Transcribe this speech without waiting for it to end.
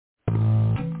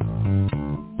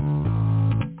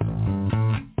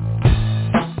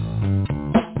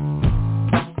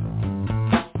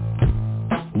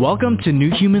Welcome to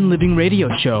New Human Living Radio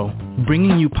Show,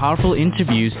 bringing you powerful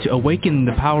interviews to awaken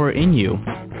the power in you.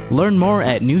 Learn more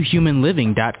at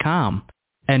newhumanliving.com.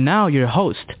 And now your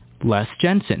host, Les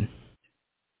Jensen.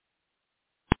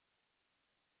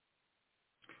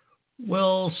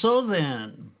 Well, so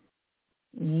then,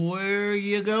 where are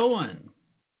you going?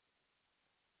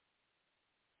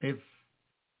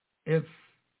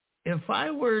 If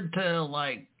I were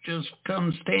to just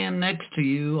come stand next to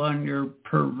you on your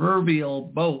proverbial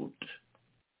boat,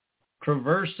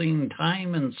 traversing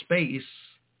time and space,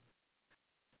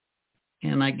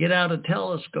 and I get out a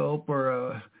telescope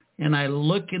and I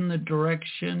look in the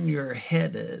direction you're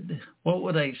headed, what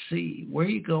would I see? Where are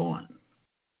you going?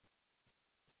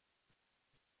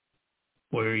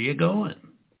 Where are you going?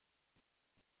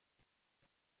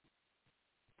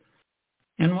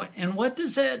 And what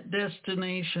does that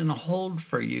destination hold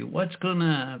for you? What's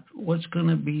gonna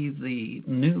be the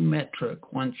new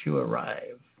metric once you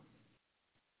arrive?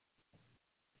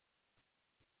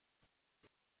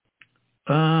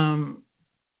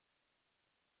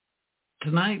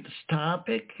 Tonight's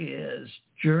topic is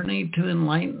Journey to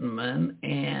Enlightenment,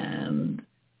 and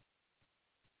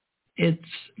it's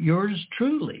yours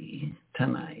truly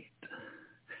tonight.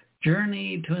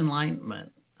 Journey to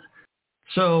Enlightenment.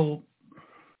 So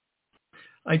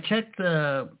I checked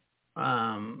this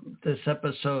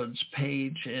episode's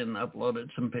page and uploaded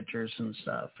some pictures and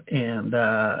stuff, and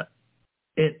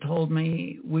it told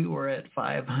me we were at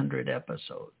 500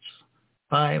 episodes.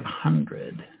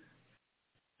 500.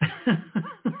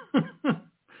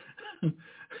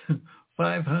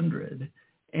 500.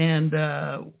 And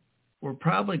we're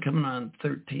probably coming on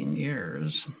 13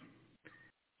 years.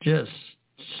 Just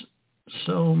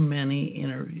so many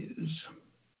interviews.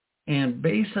 And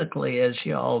basically, as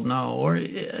you all know,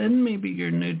 and maybe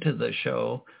you're new to the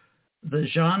show, the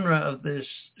genre of this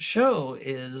show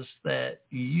is that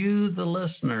you, the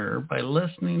listener, by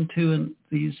listening to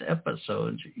these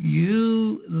episodes,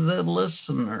 you, the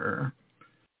listener,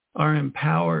 are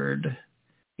empowered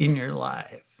in your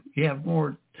life. You have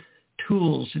more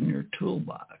tools in your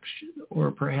toolbox, or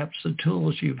perhaps the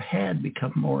tools you've had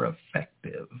become more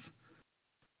effective.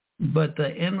 But the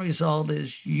end result is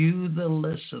you, the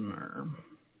listener.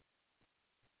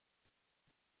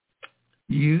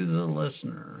 You, the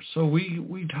listener. So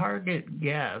we target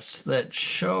guests that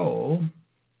show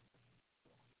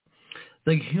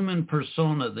the human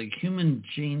persona, the human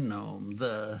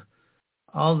genome,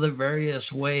 all the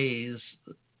various ways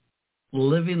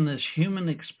living this human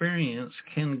experience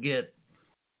can get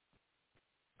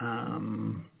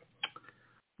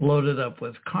loaded up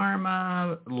with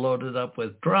karma, loaded up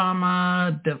with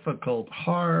drama, difficult,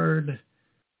 hard,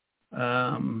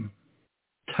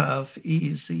 tough,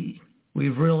 easy.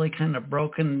 We've really kind of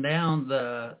broken down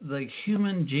the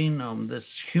human genome, this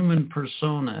human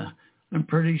persona. I'm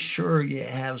pretty sure you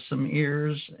have some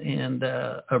ears and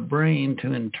a brain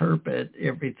to interpret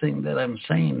everything that I'm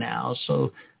saying now,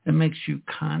 so it makes you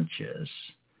conscious.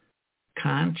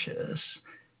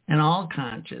 And all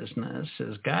consciousness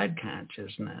is God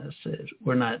consciousness.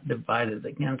 We're not divided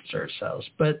against ourselves.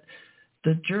 But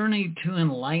the journey to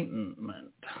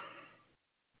enlightenment,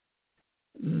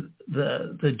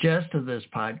 the gist of this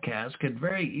podcast could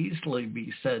very easily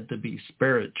be said to be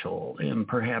spiritual and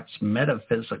perhaps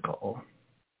metaphysical.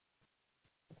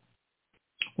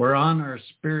 We're on our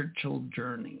spiritual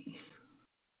journey.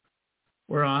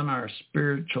 We're on our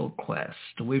spiritual quest.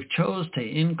 We've chose to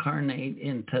incarnate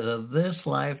into this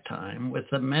lifetime with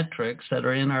the metrics that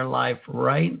are in our life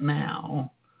right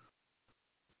now.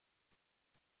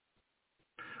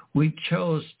 We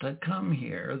chose to come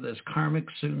here, this karmic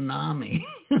tsunami.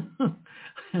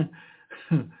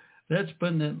 That's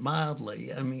putting it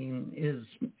mildly. I mean,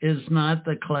 is not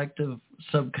the collective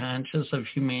subconscious of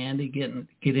humanity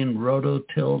getting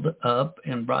rototilled up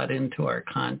and brought into our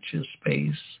conscious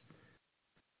space?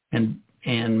 And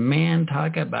man,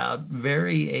 talk about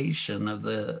variation of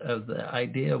the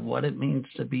idea of what it means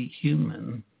to be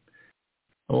human.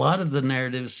 A lot of the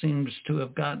narrative seems to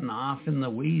have gotten off in the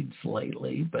weeds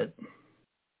lately, but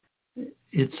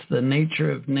it's the nature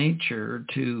of nature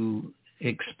to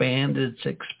expand its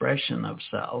expression of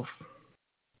self.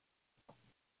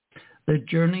 The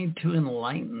journey to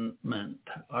enlightenment.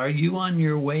 Are you on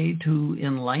your way to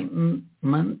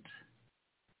enlightenment?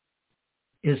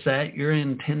 Is that your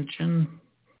intention?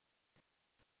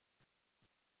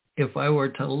 If I were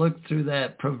to look through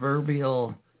that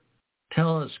proverbial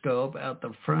telescope out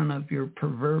the front of your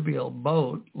proverbial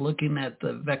boat, looking at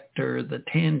the vector, the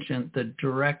tangent, the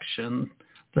direction,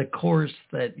 the course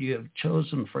that you have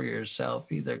chosen for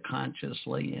yourself, either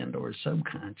consciously and or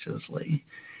subconsciously,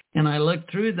 and I look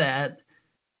through that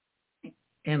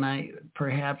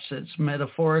perhaps it's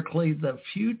metaphorically the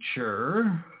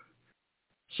future.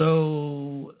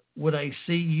 So would I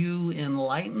see you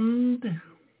enlightened?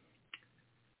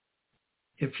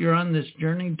 If you're on this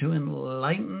journey to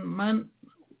enlightenment,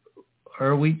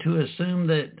 are we to assume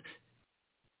that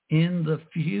in the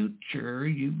future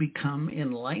you become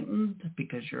enlightened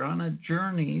because you're on a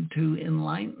journey to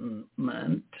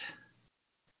enlightenment?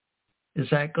 Is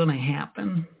that going to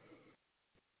happen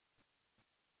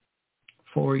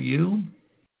for you?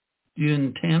 Do you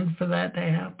intend for that to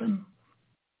happen?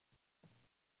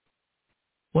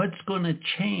 What's going to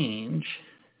change?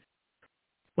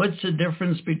 What's the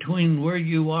difference between where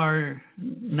you are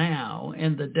now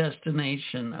and the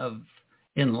destination of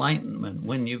enlightenment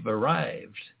when you've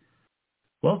arrived?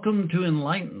 Welcome to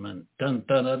enlightenment. Dun,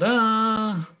 dun, da,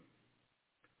 da.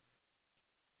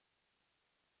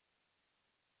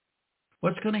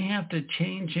 What's going to have to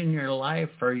change in your life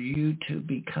for you to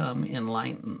become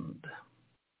enlightened?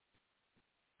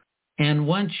 And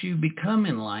once you become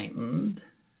enlightened,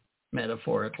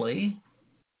 metaphorically,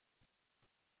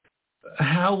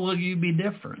 how will you be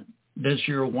different? Does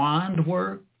your wand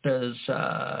work? Do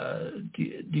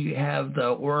you have the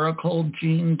oracle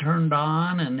gene turned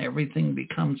on and everything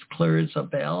becomes clear as a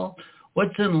bell?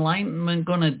 What's enlightenment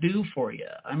going to do for you?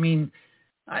 I mean,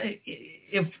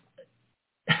 if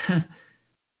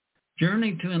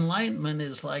journey to enlightenment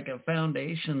is like a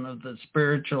foundation of the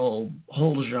spiritual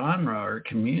whole genre or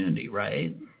community,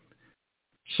 right?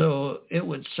 So it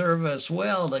would serve us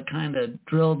well to kind of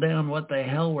drill down what the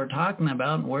hell we're talking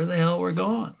about and where the hell we're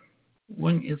going,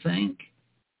 wouldn't you think?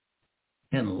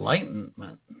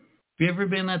 Enlightenment. Have you ever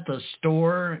been at the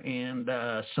store and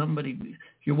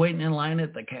you're waiting in line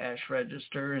at the cash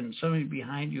register and somebody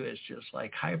behind you is just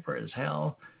like hyper as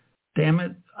hell? Damn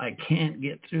it, I can't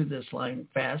get through this line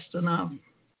fast enough.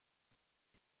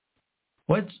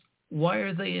 Why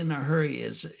are they in a hurry?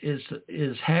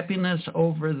 Is happiness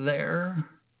over there?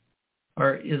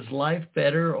 Or is life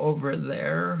better over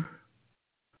there?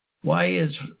 Why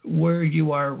is where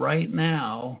you are right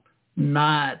now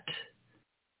not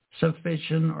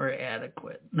sufficient or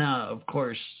adequate? Now, of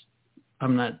course,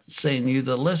 I'm not saying you,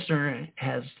 the listener,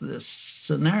 has this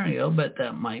scenario, but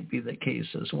that might be the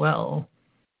case as well.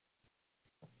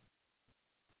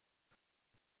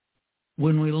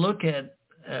 When we look at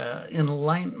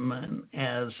enlightenment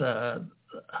as a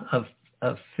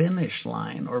finish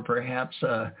line, or perhaps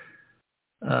a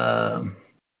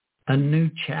new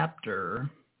chapter,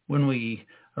 when we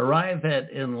arrive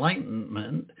at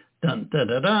enlightenment, dun, da,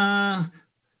 da, da,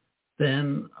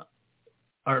 then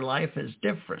our life is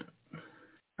different.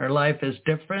 Our life is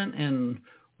different, and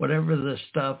whatever the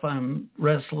stuff I'm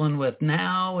wrestling with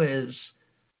now is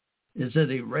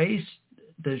it erased?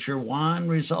 Does your wand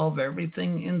resolve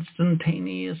everything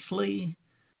instantaneously?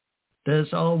 Does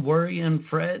all worry and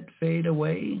fret fade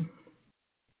away?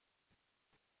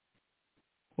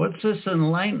 What's this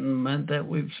enlightenment that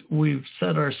we've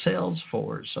set our sails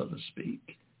for, so to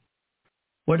speak?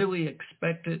 What do we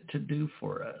expect it to do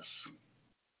for us?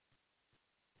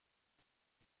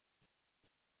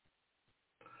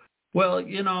 Well,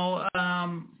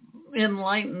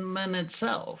 enlightenment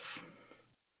itself.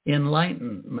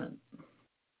 Enlightenment.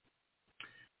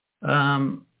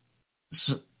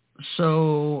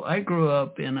 So I grew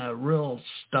up in a real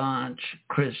staunch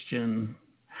Christian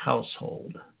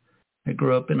household. I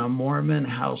grew up in a Mormon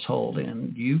household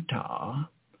in Utah.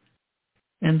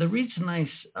 And the reason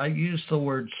I use the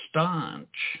word staunch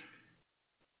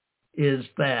is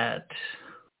that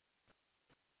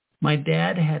my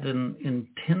dad had an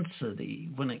intensity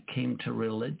when it came to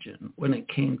religion, when it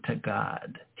came to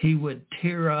God. He would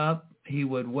tear up, he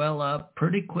would well up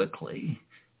pretty quickly,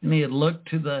 and he'd look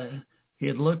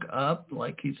up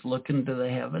like he's looking to the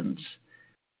heavens,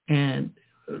 and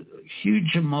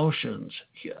huge emotions.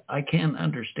 I can't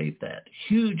understate that.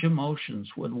 Huge emotions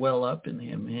would well up in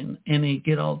him, and he'd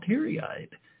get all teary-eyed.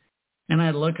 And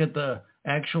I'd look at the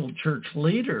actual church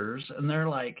leaders, and they're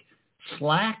like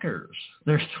slackers.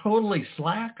 They're totally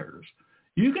slackers.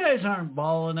 You guys aren't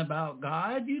bawling about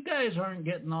God. You guys aren't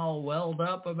getting all welled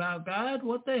up about God.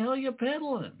 What the hell are you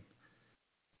peddling?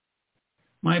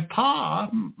 My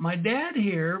dad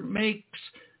here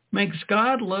makes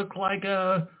God look like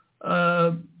an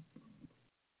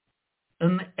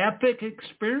epic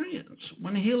experience.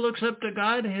 When he looks up to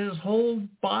God, his whole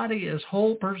body, his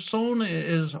whole persona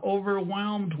is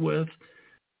overwhelmed with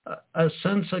a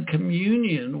sense of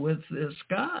communion with this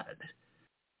God.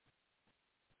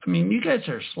 I mean, you guys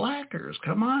are slackers.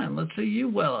 Come on, let's see you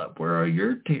well up. Where are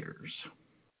your tears?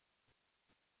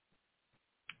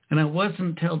 And it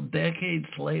wasn't until decades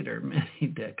later, many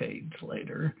decades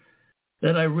later,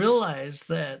 that I realized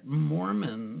that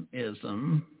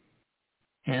Mormonism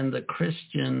and the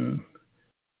Christian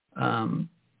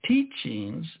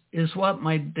teachings is what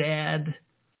my dad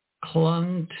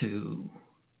clung to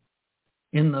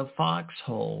in the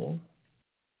foxhole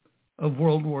of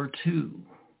World War II.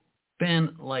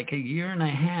 Spent like a year and a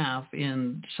half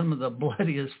in some of the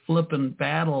bloodiest flippin'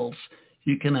 battles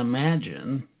you can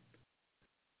imagine.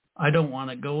 I don't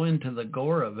want to go into the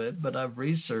gore of it, but I've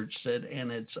researched it,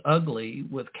 and it's ugly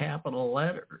with capital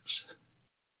letters.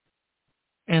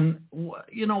 And,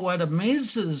 you know, what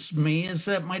amazes me is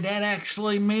that my dad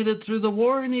actually made it through the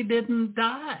war and he didn't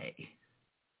die.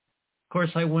 Of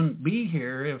course, I wouldn't be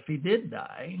here if he did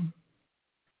die.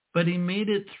 But he made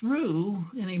it through,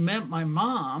 and he met my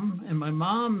mom, and my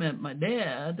mom met my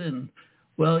dad. And,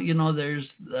 well, you know, there's,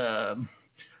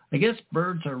 I guess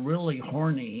birds are really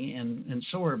horny, and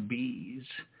so are bees,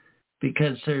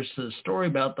 because there's the story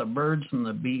about the birds and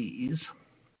the bees.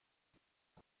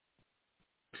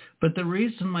 But the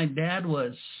reason my dad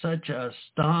was such a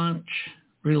staunch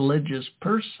religious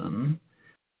person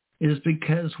is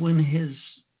because when his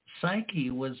psyche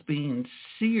was being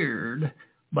seared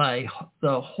by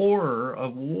the horror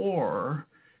of war,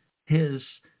 his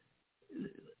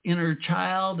inner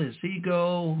child, his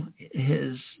ego,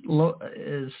 his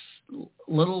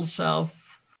little self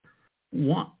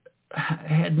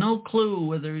had no clue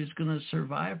whether he's going to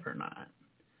survive or not.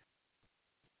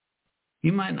 He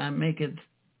might not make it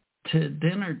to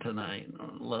dinner tonight,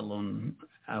 let alone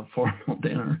a formal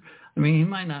dinner. I mean, he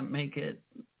might not make it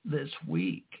this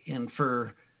week. And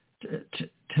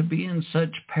to be in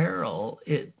such peril,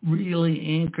 it really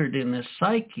anchored in his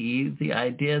psyche the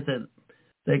idea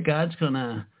that God's going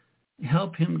to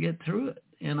help him get through it.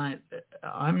 And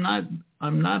I'm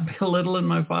not belittling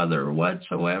my father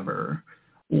whatsoever.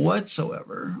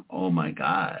 Oh my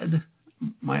God,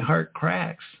 my heart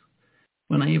cracks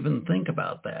when I even think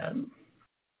about that.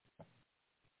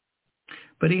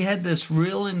 But he had this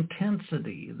real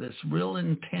intensity, this real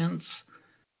intense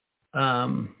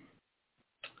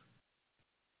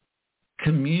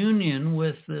communion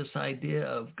with this idea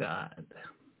of God.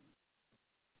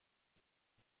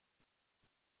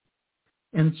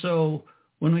 And so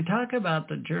when we talk about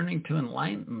the journey to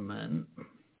enlightenment,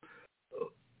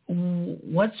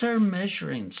 what's our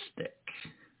measuring stick?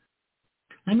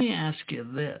 Let me ask you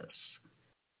this.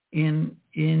 In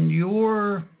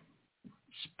your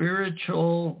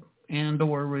spiritual and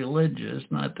or religious,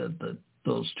 not that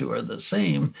those two are the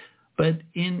same, but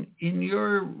in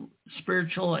your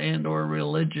spiritual and or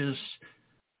religious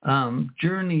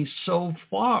journey so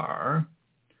far,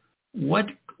 what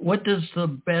does the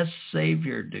best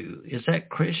Savior do? Is that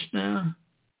Krishna?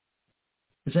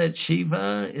 Is that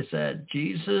Shiva? Is that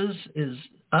Jesus? Is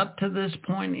up to this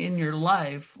point in your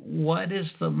life, what is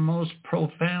the most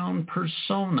profound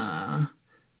persona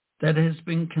that has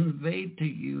been conveyed to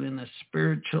you in a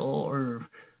spiritual or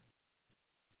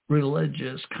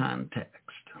religious context?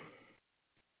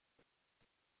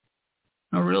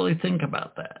 Now really think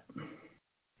about that.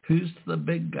 Who's the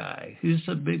big guy? Who's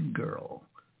the big girl?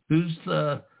 Who's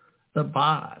the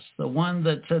boss? The one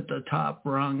that's at the top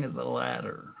rung of the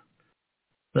ladder?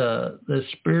 The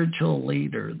spiritual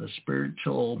leader, the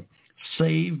spiritual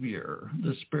savior,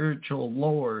 the spiritual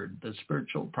Lord, the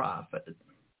spiritual prophet.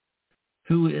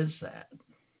 Who is that?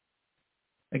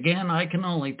 Again, I can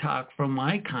only talk from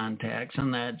my contacts,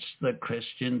 and that's the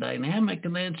Christian dynamic,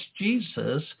 and that's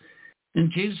Jesus. And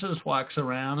Jesus walks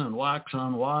around and walks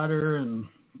on water and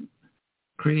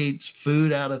creates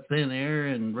food out of thin air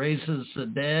and raises the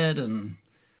dead and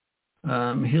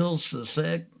heals the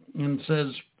sick and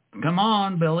says, come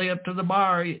on, Billy, up to the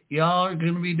bar. Y'all are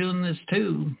going to be doing this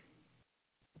too.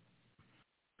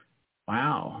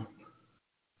 Wow.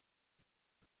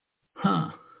 Huh.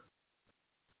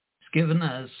 It's given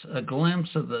us a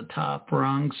glimpse of the top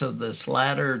rungs of this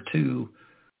ladder to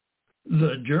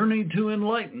the journey to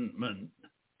enlightenment.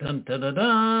 Dun, da, da,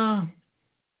 da.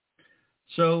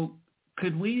 So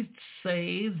could we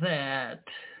say that,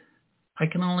 I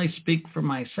can only speak for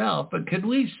myself, but could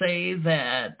we say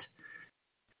that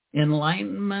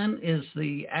enlightenment is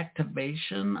the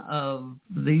activation of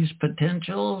these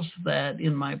potentials that,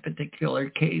 in my particular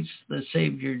case, the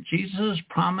Savior Jesus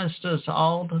promised us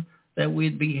all that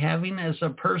we'd be having as a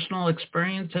personal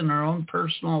experience in our own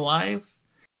personal life?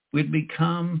 We'd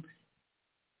become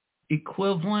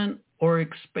equivalent or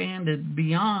expanded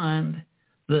beyond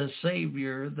the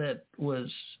Savior that was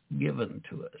given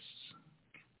to us.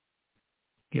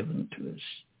 Given to us,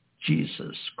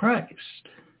 Jesus Christ.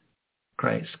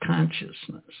 Christ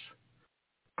consciousness.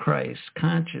 Christ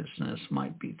consciousness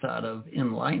might be thought of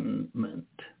enlightenment.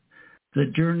 the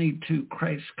journey to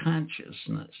Christ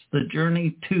consciousness, the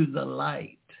journey to the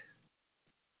light,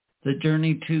 the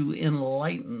journey to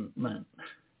enlightenment.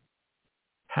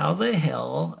 How the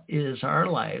hell is our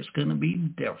lives going to be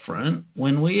different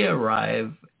when we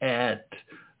arrive at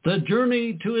the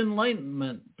journey to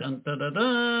enlightenment? Dun, da, da,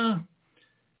 da.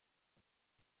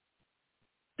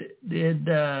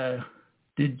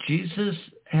 Did Jesus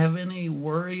have any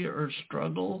worry or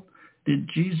struggle? Did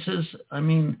Jesus, I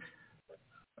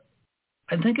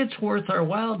think it's worth our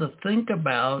while to think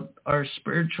about our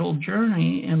spiritual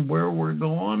journey and where we're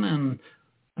going.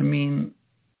 And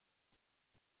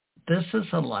this is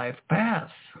a life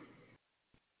path.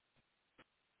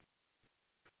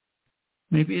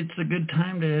 Maybe it's a good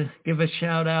time to give a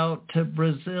shout out to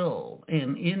Brazil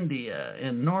and India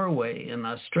and Norway and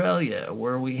Australia,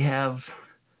 where we have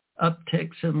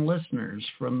upticks in listeners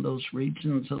from those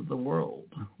regions of the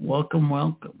world. Welcome,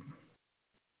 welcome.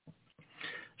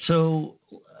 So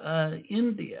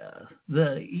India,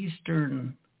 the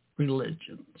Eastern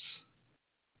religions,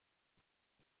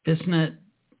 isn't it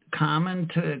common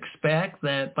to expect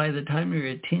that by the time you're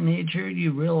a teenager,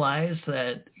 you realize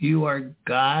that you are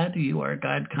God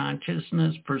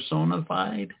consciousness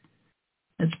personified?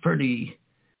 I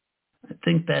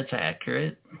think that's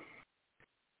accurate.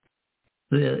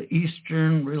 The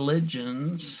Eastern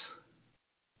religions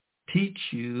teach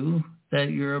you that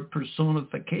you're a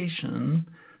personification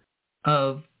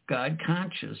of God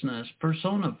consciousness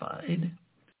personified.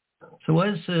 So what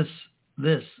is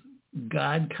this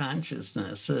God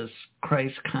consciousness, this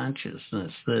Christ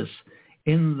consciousness, this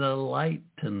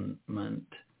enlightenment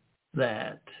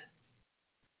that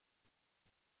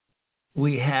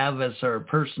we have as our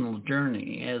personal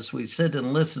journey as we sit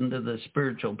and listen to the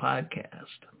spiritual podcast?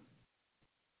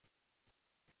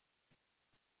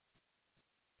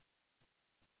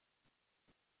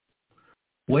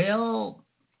 Well,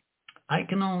 I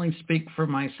can only speak for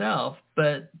myself,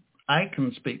 but I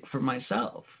can speak for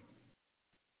myself.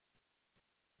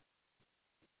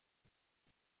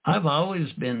 I've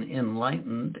always been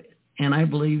enlightened, and I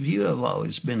believe you have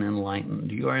always been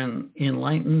enlightened. You are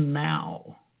enlightened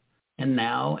now, and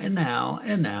now, and now,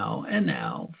 and now, and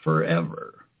now,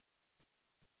 forever.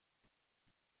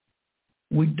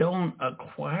 We don't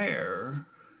acquire,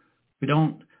 we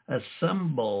don't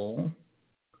assemble,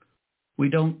 we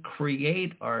don't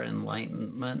create our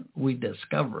enlightenment, we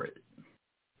discover it.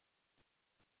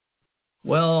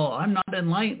 Well, I'm not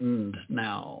enlightened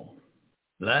now.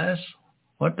 Les,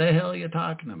 what the hell are you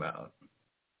talking about?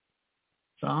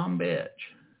 Some bitch.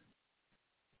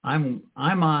 I'm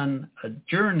on a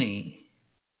journey.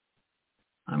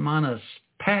 I'm on a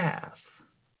path.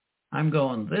 I'm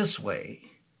going this way.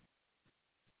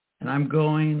 And I'm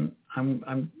going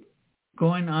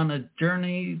on a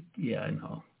journey, yeah, I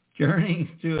know. Journey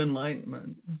to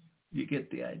enlightenment. You get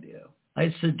the idea.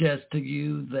 I suggest to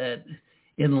you that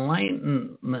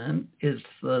enlightenment is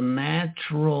the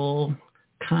natural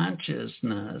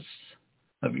consciousness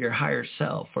of your higher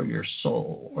self or your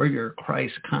soul or your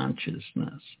Christ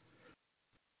consciousness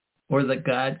or the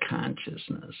God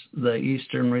consciousness. The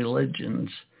Eastern religions,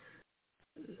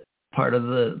 part of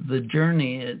the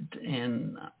journey,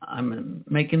 and I'm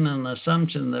making an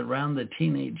assumption that around the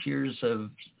teenage years of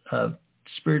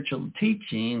spiritual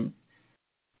teaching,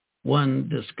 one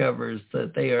discovers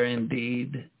that they are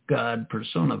indeed God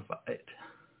personified,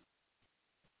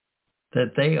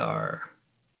 that they are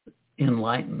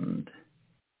enlightened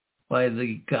by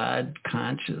the God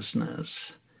consciousness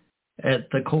at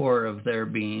the core of their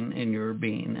being and your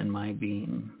being and my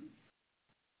being.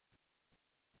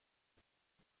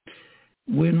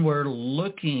 When we're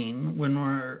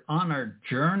on our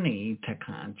journey to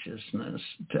consciousness,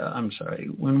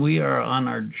 when we are on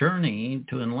our journey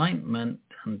to enlightenment,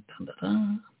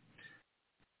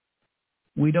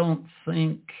 we don't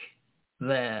think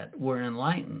that we're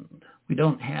enlightened. We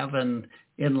don't have an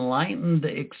enlightened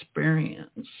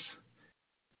experience.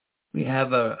 We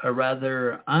have a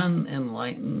rather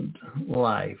unenlightened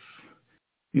life.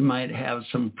 You might have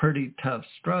some pretty tough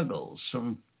struggles,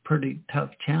 some pretty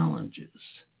tough challenges.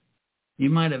 You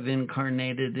might have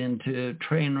incarnated into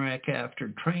train wreck after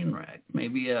train wreck,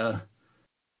 maybe a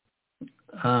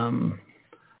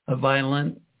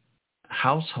violent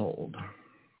household,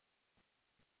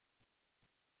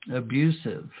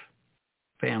 abusive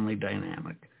family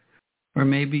dynamic. Or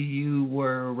maybe you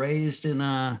were raised in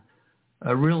a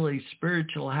really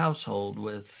spiritual household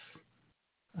with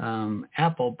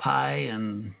apple pie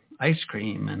and ice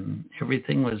cream and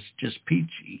everything was just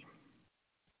peachy.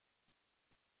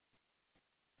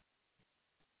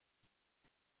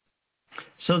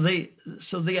 So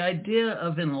the idea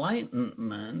of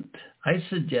enlightenment, I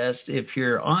suggest if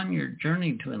you're on your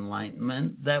journey to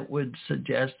enlightenment, that would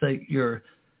suggest that your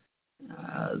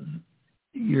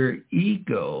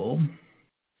ego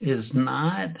is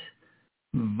not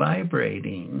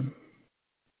vibrating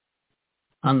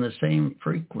on the same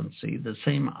frequency, the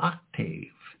same octave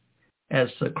as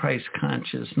the Christ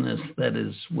consciousness that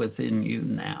is within you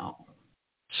now.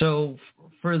 So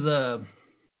for the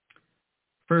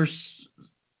first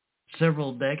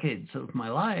several decades of my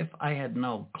life, I had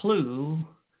no clue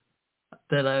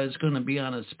that I was going to be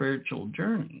on a spiritual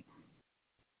journey.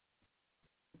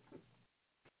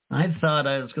 I thought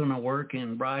I was going to work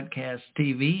in broadcast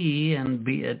TV and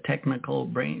be a technical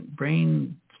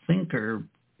brain thinker,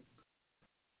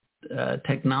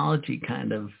 technology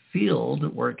kind of field,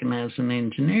 working as an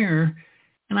engineer,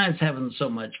 and I was having so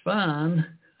much fun.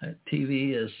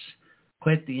 TV is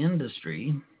quite the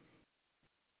industry.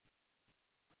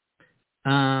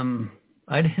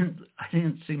 I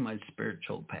didn't see my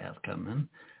spiritual path coming.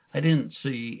 I didn't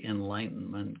see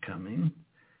enlightenment coming.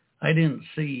 I didn't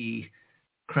see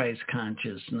Christ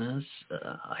consciousness.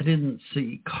 I didn't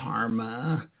see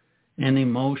karma and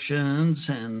emotions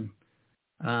and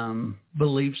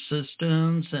belief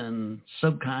systems and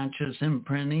subconscious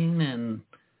imprinting and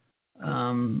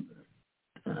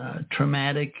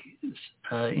traumatic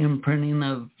imprinting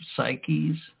of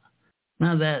psyches.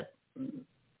 None of that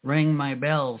rang my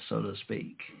bell, so to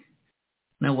speak.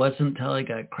 And it wasn't until I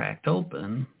got cracked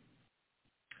open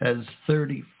as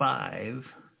 35.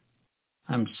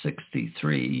 I'm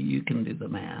 63. You can do the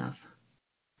math.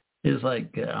 It's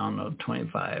like,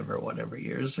 25 or whatever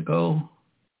years ago.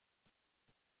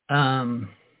 And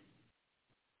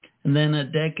then a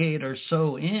decade or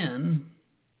so in,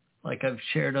 like I've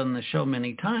shared on the show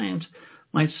many times,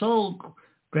 my soul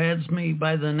grabs me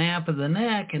by the nape of the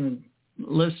neck and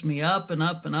lifts me up and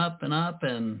up and up and up,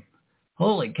 and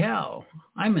holy cow,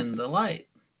 I'm in the light.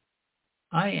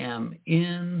 I am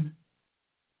in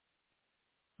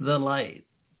the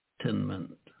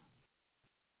lightenment.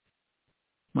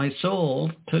 My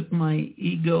soul took my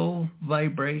ego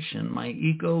vibration, my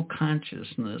ego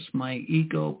consciousness, my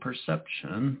ego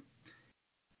perception,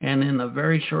 and in a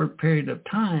very short period of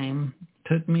time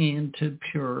took me into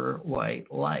pure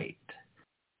white light.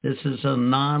 This is a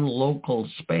non-local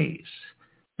space.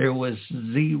 There was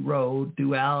zero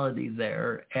duality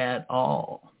there at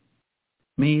all.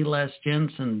 Me, Les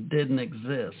Jensen, didn't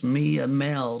exist. Me, a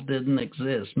male, didn't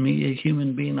exist. Me, a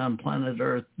human being on planet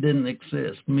Earth, didn't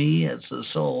exist. Me, as a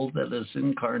soul that is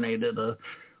incarnated a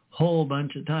whole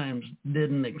bunch of times,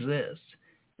 didn't exist.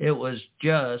 It was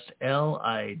just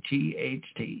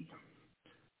L-I-G-H-T.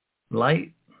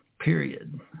 Light,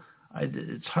 period.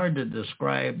 It's hard to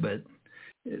describe, but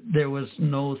there was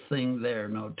no thing there,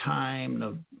 no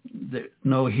time,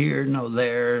 no here, no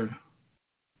there.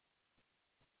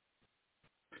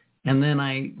 And then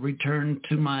I returned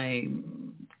to my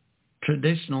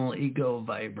traditional ego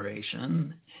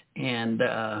vibration, and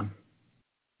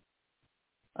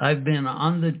I've been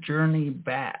on the journey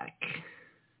back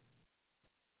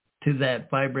to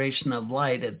that vibration of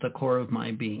light at the core of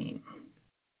my being.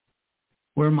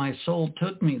 Where my soul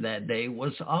took me that day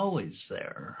was always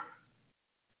there.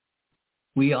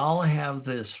 We all have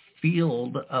this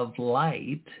field of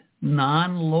light,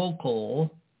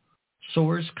 non-local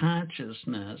source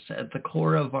consciousness at the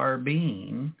core of our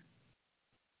being.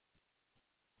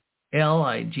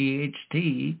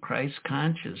 L-I-G-H-T, Christ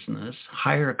consciousness,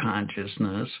 higher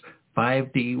consciousness,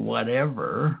 5D,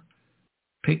 whatever.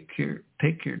 Pick your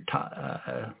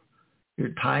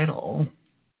title.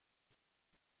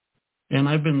 And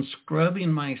I've been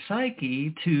scrubbing my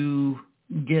psyche to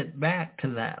get back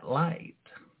to that light.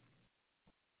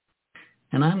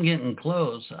 And I'm getting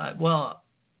close.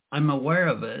 I'm aware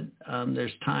of it.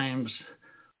 There's times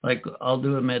like I'll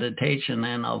do a meditation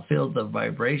and I'll feel the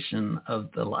vibration of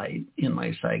the light in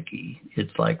my psyche.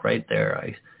 It's like right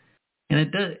there.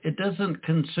 It doesn't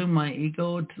consume my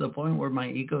ego to the point where my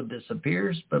ego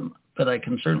disappears, but I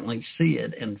can certainly see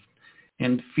it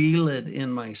and feel it in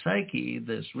my psyche,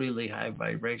 this really high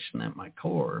vibration at my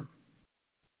core.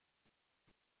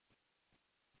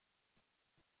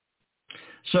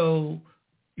 So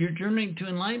your journey to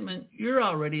enlightenment, you're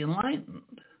already enlightened.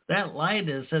 That light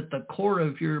is at the core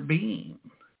of your being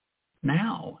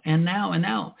now and now and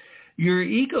now. Your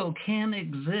ego can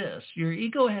exist. Your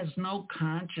ego has no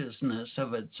consciousness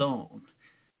of its own.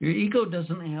 Your ego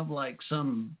doesn't have like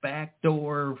some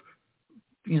backdoor,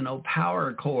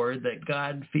 power cord that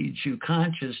God feeds you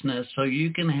consciousness so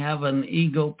you can have an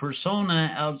ego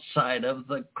persona outside of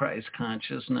the Christ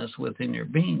consciousness within your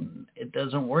being. It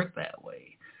doesn't work that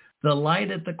way. The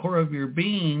light at the core of your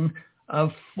being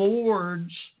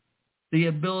affords the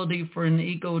ability for an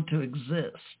ego to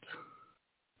exist.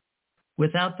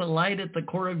 Without the light at the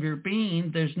core of your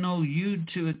being, there's no you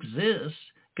to exist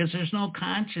because there's no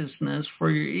consciousness for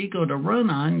your ego to run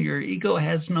on. Your ego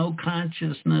has no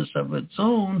consciousness of its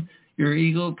own. Your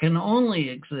ego can only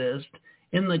exist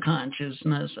in the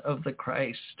consciousness of the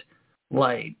Christ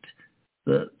light,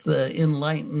 the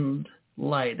enlightened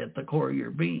light at the core of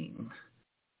your being.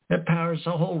 That powers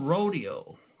the whole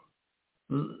rodeo.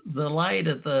 The light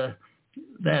at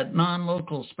that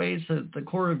non-local space at the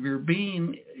core of your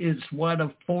being is what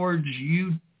affords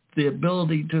you the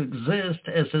ability to exist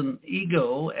as an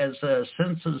ego, as a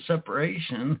sense of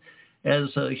separation, as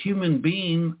a human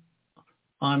being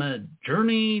on a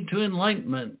journey to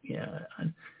enlightenment. Yeah.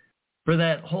 For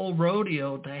that whole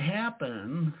rodeo to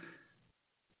happen,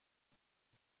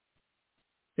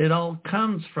 it all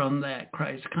comes from that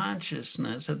Christ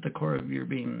consciousness at the core of your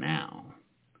being now.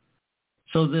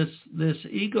 So this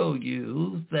ego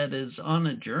you that is on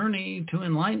a journey to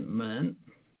enlightenment,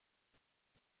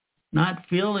 not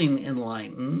feeling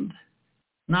enlightened,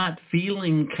 not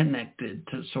feeling connected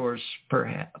to Source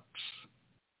perhaps,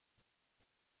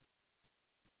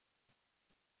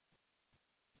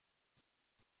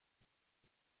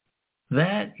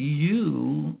 that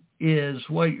you is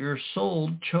what your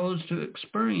soul chose to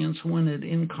experience when it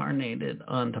incarnated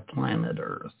onto planet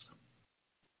Earth.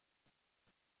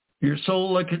 Your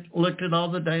soul looked at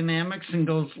all the dynamics and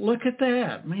goes, look at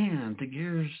that, man, the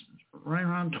years right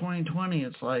around 2020,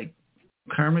 it's like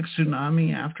karmic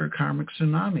tsunami after karmic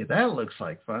tsunami. That looks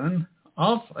like fun.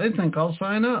 I think I'll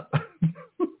sign up.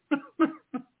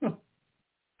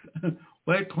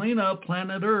 Wait, clean up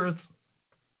planet Earth.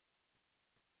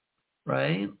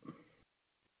 Right?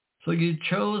 So you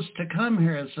chose to come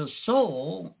here as a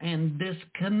soul and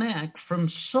disconnect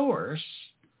from Source.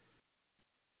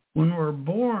 When we're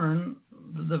born,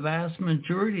 the vast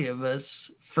majority of us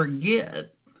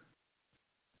forget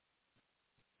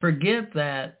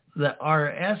that our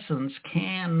essence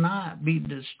cannot be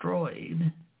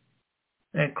destroyed,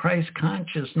 that Christ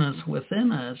consciousness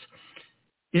within us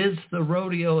is the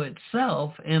rodeo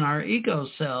itself, and our ego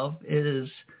self is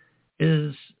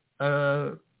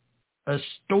a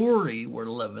story we're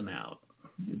living out.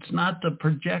 It's not the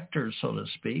projector, so to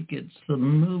speak. It's the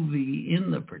movie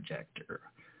in the projector.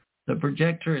 The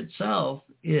projector itself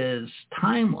is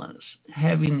timeless,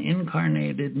 having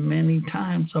incarnated many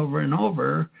times over and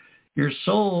over. Your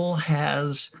soul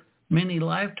has many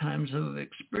lifetimes of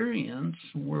experience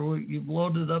where you've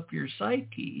loaded up your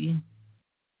psyche,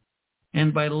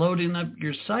 and by loading up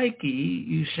your psyche,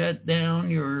 you shut down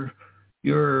your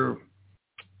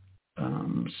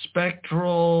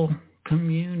spectral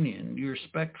communion, your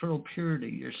spectral purity,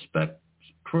 your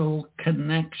spectral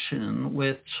connection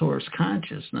with Source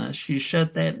consciousness. You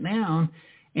shut that down,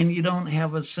 and you don't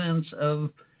have a sense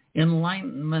of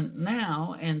enlightenment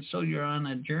now, and so you're on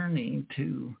a journey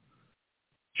to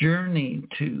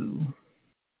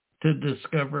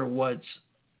discover what's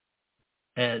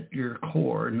at your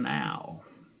core now.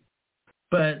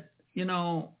 But,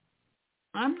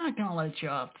 I'm not going to let you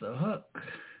off the hook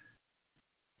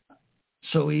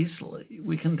so easily.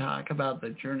 We can talk about the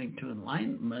journey to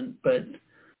enlightenment, but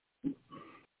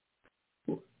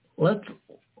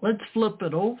let's flip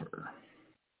it over.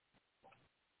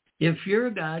 If you're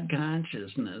God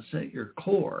consciousness at your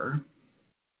core,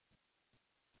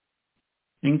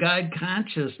 and God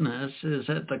consciousness is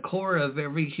at the core of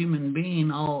every human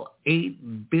being, all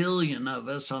 8 billion of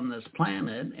us on this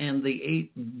planet, and the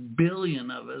 8 billion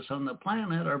of us on the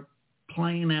planet are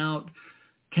playing out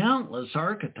countless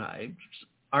archetype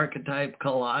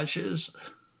collages,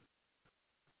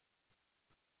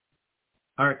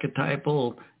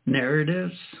 archetypal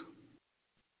narratives.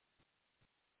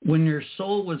 When your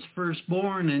soul was first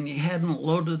born and you hadn't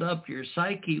loaded up your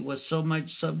psyche with so much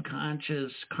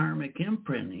subconscious karmic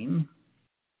imprinting,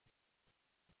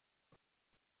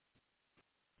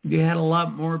 you had a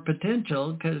lot more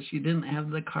potential because you didn't have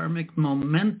the karmic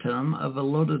momentum of a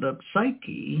loaded up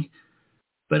psyche.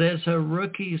 But as a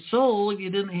rookie soul, you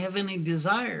didn't have any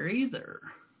desire either.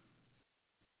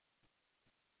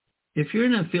 If you're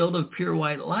in a field of pure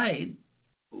white light,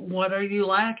 what are you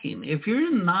lacking? If you're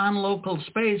in non-local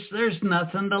space, there's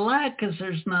nothing to lack because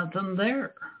there's nothing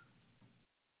there.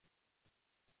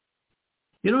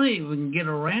 You don't even get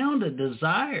around a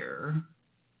desire,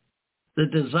 the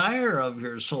desire of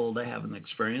your soul to have an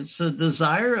experience, the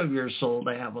desire of your soul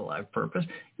to have a life purpose.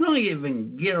 You don't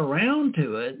even get around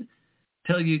to it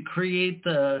till you create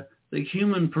the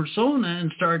human persona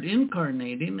and start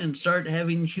incarnating and start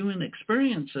having human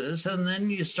experiences, and then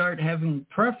you start having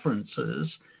preferences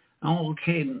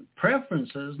Okay,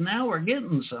 preferences, now we're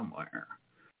getting somewhere.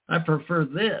 I prefer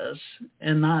this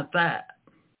and not that.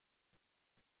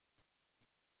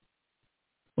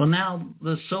 Well, now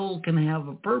the soul can have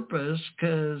a purpose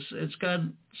because it's got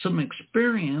some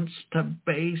experience to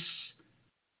base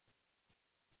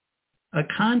a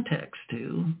context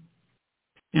to.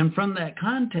 And from that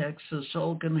context, the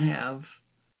soul can have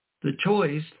the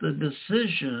choice, the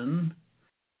decision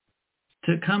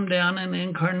to come down and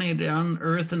incarnate on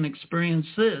earth and experience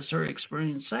this or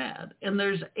experience that. And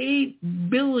there's 8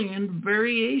 billion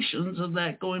variations of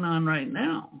that going on right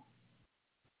now.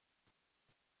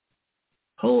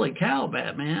 Holy cow,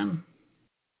 Batman.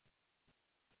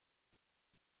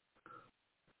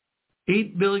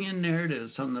 8 billion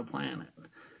narratives on the planet.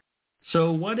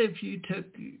 So what if you took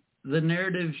the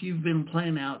narratives you've been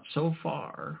playing out so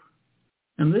far,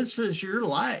 and this is your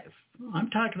life.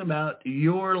 I'm talking about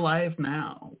your life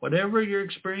now. Whatever your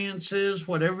experience is,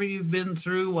 whatever you've been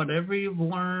through, whatever you've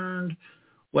learned,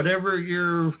 whatever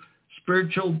your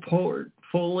spiritual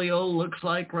portfolio looks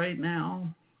like right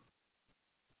now.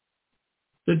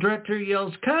 The director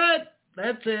yells, "Cut!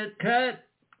 That's it, cut!"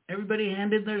 Everybody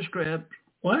hand in their script.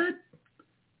 What?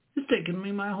 It's taken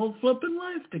me my whole flipping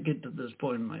life to get to this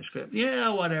point in my script. Yeah,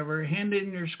 whatever. Hand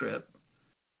in your script.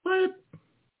 What?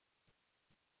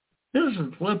 This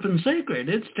is flipping sacred.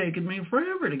 It's taken me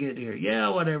forever to get here. Yeah,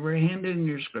 whatever. Hand in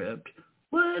your script.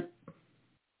 What?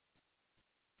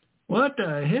 What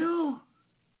the hell?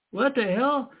 What the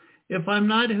hell? If I'm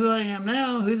not who I am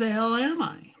now, who the hell am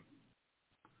I?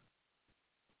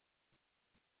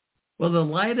 Well, the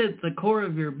light at the core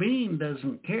of your being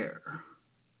doesn't care.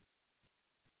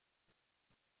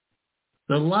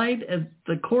 The light at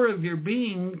the core of your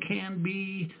being can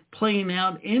be playing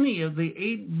out any of the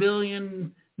 8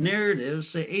 billion narratives,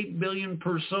 the 8 billion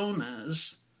personas,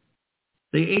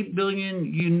 the 8 billion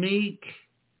unique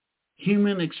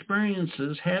human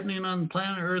experiences happening on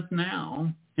planet Earth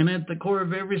now. And at the core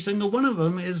of every single one of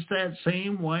them is that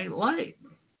same white light.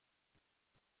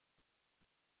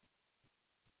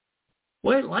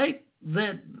 White light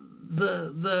that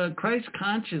the Christ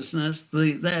consciousness,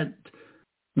 that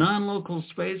non-local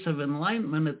space of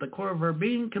enlightenment at the core of our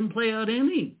being can play out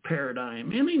any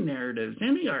paradigm, any narratives,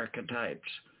 any archetypes.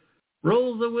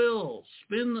 Roll the wheel,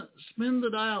 spin the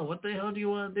dial. What the hell do you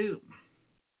want to do?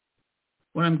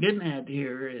 What I'm getting at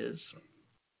here is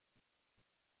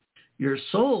your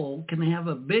soul can have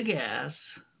a big-ass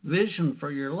vision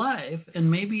for your life, and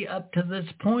maybe up to this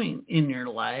point in your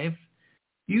life,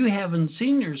 you haven't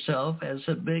seen yourself as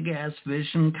a big-ass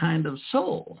vision kind of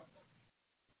soul.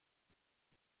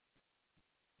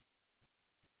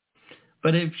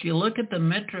 But if you look at the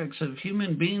metrics of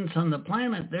human beings on the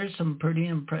planet, there's some pretty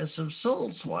impressive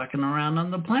souls walking around on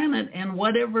the planet, and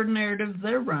whatever narrative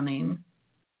they're running,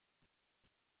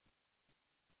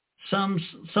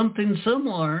 something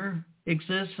similar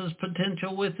exists as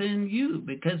potential within you,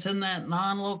 because in that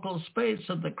non-local space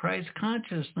of the Christ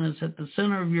consciousness at the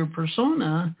center of your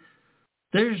persona,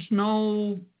 there's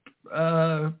no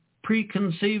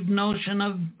preconceived notion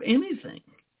of anything.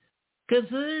 Because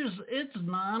it's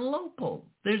non-local.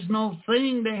 There's no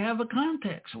thing to have a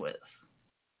context with.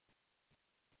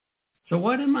 So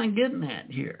what am I getting at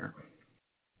here?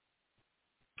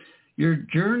 Your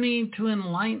journey to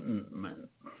enlightenment.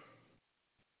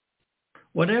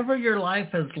 Whatever your life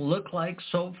has looked like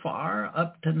so far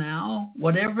up to now,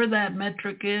 whatever that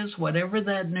metric is, whatever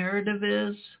that narrative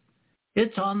is,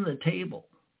 it's on the table.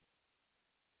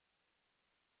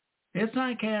 It's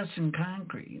not cast in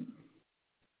concrete.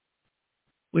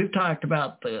 We've talked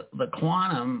about the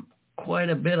quantum quite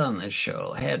a bit on this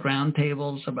show. I had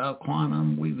roundtables about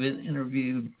quantum. We've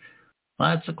interviewed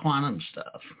lots of quantum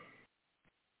stuff.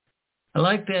 I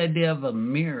like the idea of a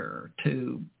mirror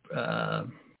to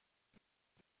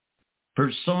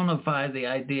personify the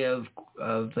idea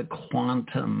of the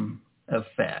quantum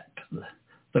effect,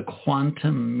 the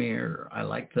quantum mirror. I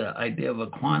like the idea of a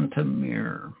quantum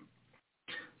mirror.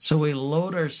 So we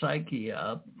load our psyche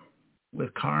up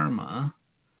with karma,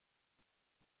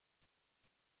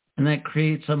 and that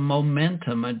creates a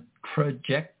momentum, a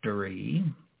trajectory.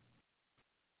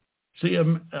 See,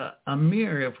 a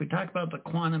mirror, if we talk about the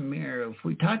quantum mirror, if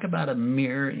we talk about a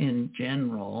mirror in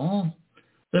general,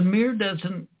 the mirror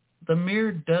doesn't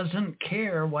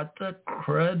care what the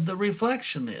crud the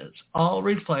reflection is. All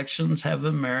reflections have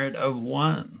a merit of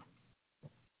 1.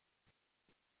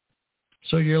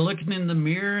 So you're looking in the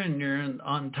mirror and you're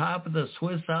on top of the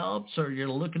Swiss Alps, or you're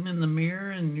looking in the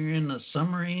mirror and you're in a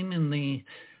submarine in the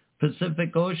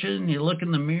Pacific Ocean. You look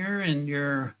in the mirror and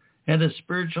you're at a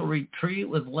spiritual retreat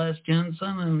with Les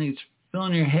Jensen and he's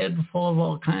filling your head full of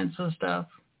all kinds of stuff.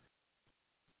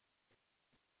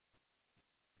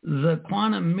 the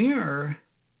quantum mirror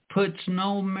puts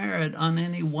no merit on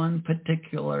any one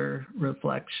particular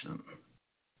reflection.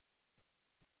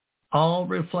 All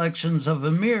reflections of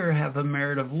a mirror have a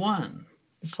merit of one.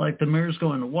 It's like the mirror's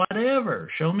going, whatever,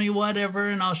 show me whatever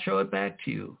and I'll show it back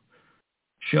to you.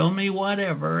 Show me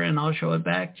whatever and I'll show it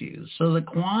back to you. So the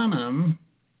quantum,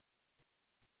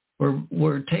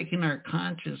 we're taking our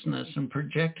consciousness and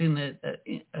projecting it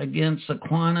against the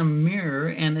quantum mirror,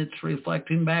 and it's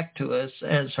reflecting back to us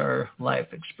as our life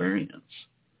experience.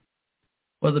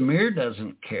 Well, the mirror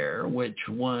doesn't care which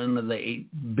one of the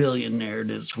 8 billion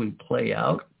narratives we play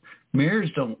out. Mirrors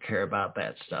don't care about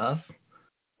that stuff.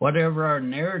 Whatever our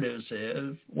narratives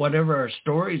is, whatever our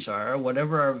stories are,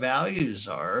 whatever our values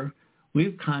are,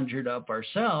 we've conjured up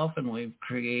ourselves, and we've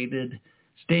created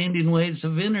standing waves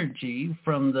of energy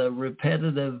from the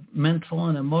repetitive mental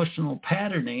and emotional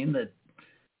patterning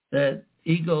that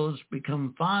egos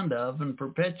become fond of and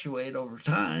perpetuate over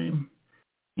time.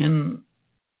 And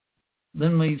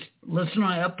then we listen to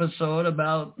my episode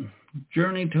about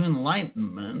Journey to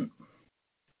Enlightenment.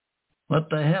 What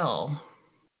the hell?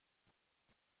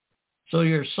 So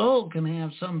your soul can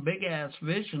have some big-ass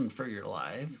vision for your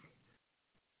life,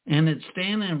 and it's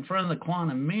standing in front of the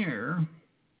quantum mirror.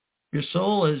 Your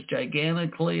soul is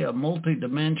gigantically a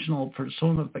multidimensional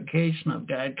personification of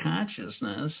God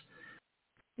consciousness,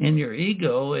 and your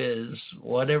ego is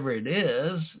whatever it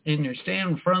is, and you're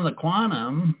standing in front of the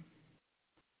quantum.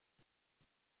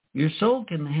 Your soul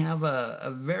can have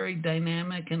a very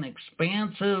dynamic and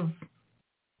expansive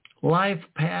life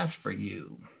path for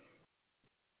you.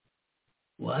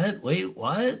 What? Wait,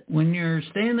 what? When you're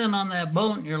standing on that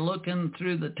boat and you're looking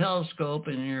through the telescope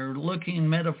and you're looking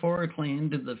metaphorically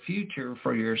into the future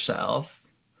for yourself,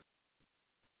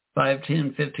 5,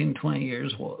 10, 15, 20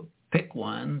 years, well, pick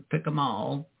one, pick them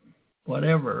all,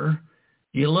 whatever.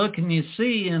 You look and you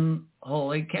see, and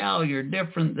holy cow, you're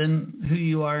different than who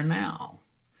you are now.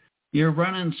 You're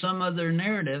running some other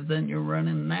narrative than you're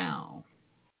running now.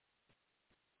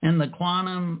 And the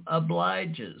quantum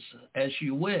obliges as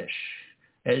you wish.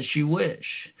 As you wish.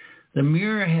 The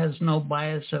mirror has no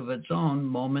bias of its own,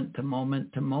 moment to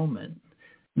moment to moment,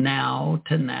 now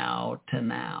to now to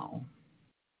now.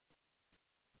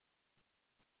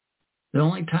 The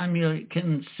only time you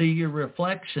can see your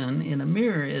reflection in a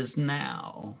mirror is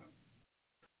now.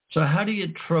 So how do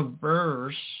you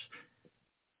traverse,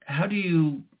 how do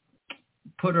you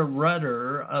put a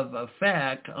rudder of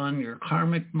effect on your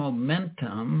karmic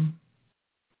momentum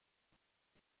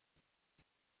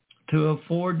to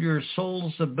afford your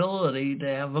soul's ability to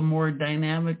have a more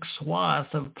dynamic swath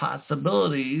of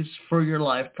possibilities for your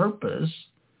life purpose?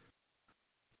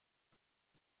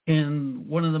 In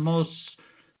one of the most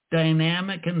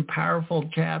dynamic and powerful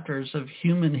chapters of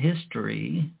human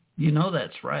history, you know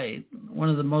that's right, one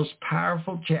of the most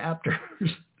powerful chapters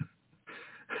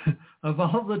of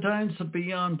all the times to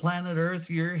be on planet Earth,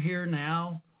 you're here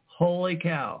now. Holy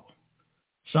cow.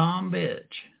 Some bitch.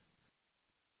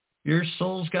 Your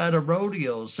soul's got a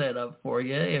rodeo set up for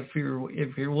you if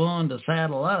you're willing to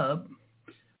saddle up,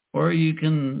 or you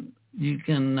can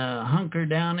hunker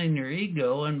down in your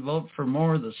ego and vote for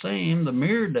more of the same. The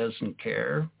mirror doesn't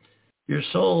care. Your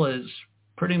soul is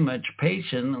pretty much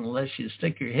patient unless you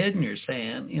stick your head in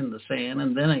the sand,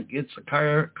 and then it gets a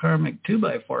karmic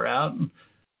 2x4 out. And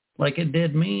like it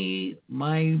did me,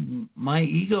 my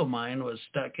ego mind was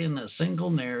stuck in a single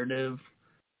narrative.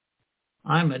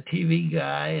 I'm a TV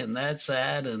guy, and that's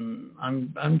that, and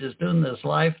I'm just doing this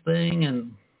life thing,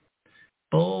 and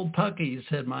bull puckies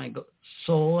hit my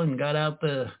soul and got out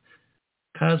the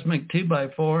cosmic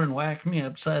 2x4 and whacked me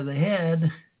upside the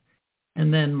head,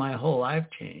 and then my whole life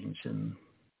changed, and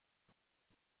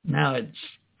now it's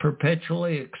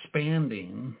perpetually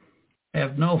expanding. I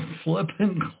have no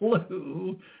flipping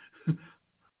clue.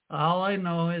 All I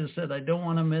know is that I don't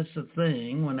want to miss a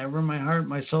thing. Whenever my heart,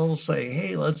 my soul say,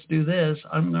 hey, let's do this,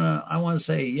 I want to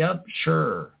say, yep,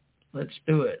 sure, let's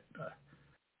do it.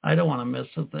 I don't want to miss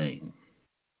a thing.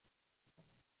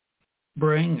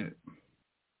 Bring it.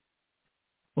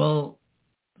 Well,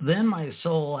 then my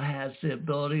soul has the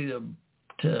ability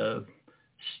to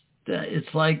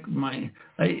it's like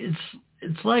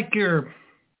it's like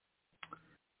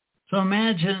so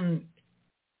imagine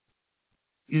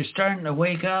you're starting to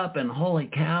wake up and holy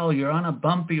cow, you're on a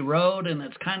bumpy road and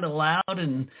it's kind of loud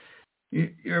and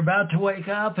you're about to wake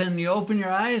up and you open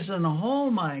your eyes and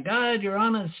oh my God, you're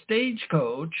on a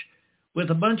stagecoach with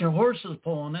a bunch of horses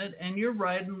pulling it and you're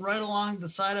riding right along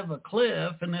the side of a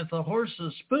cliff, and if the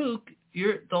horses spook,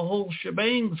 the whole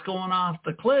shebang's going off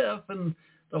the cliff and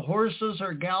the horses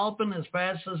are galloping as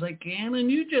fast as they can, and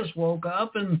you just woke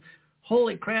up and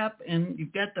holy crap, and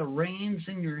you've got the reins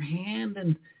in your hand,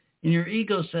 and your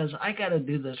ego says, I got to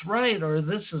do this right, or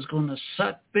this is going to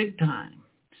suck big time.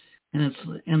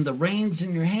 And the reins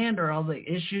in your hand are all the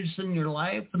issues in your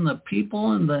life and the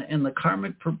people and the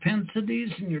karmic propensities,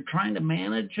 and you're trying to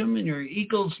manage them, and your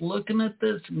ego's looking at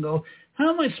this and go, how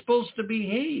am I supposed to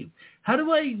behave? How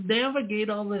do I navigate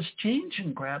all this change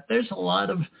and crap? There's a lot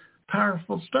of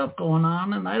powerful stuff going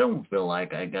on, and I don't feel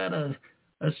like I got a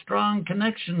strong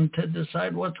connection to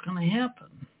decide what's going to happen.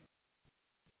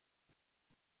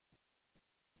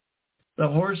 The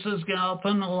horse is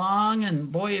galloping along,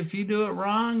 and boy, if you do it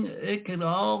wrong, it could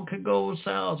go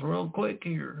south real quick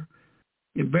here.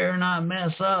 You better not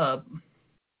mess up.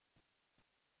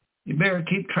 You better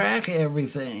keep track of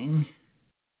everything.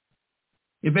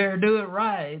 You better do it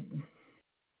right.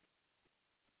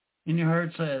 And your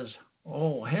heart says,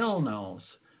 oh, hell no.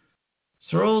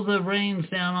 Throw the reins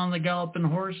down on the galloping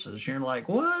horses. You're like,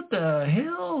 what the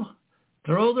hell?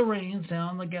 Throw the reins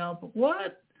down the galloping.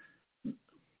 What?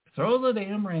 Throw the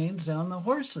damn reins down the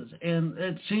horses. And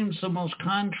it seems the most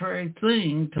contrary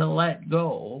thing to let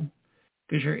go,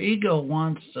 because your ego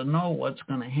wants to know what's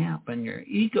going to happen. Your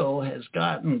ego has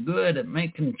gotten good at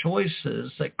making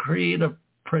choices that create a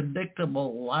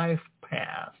predictable life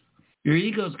path. Your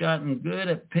ego's gotten good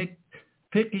at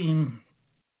picking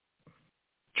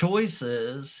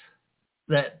choices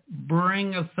that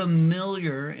bring a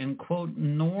familiar and, quote,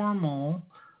 normal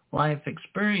life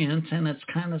experience, and it's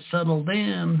kind of settled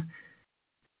in.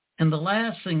 And the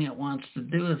last thing it wants to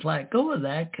do is let go of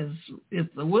that, because if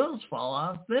the wheels fall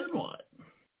off, then what?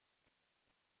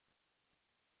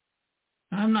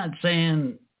 I'm not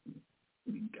saying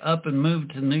up and move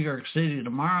to New York City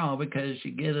tomorrow because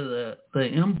you get the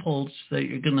impulse that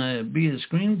you're going to be a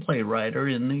screenplay writer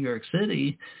in New York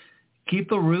City.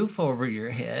 Keep a roof over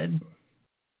your head.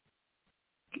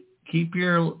 Keep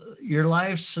your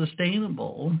life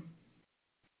sustainable.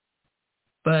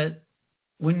 But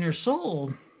when your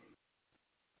soul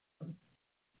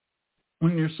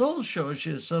shows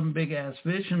you some big ass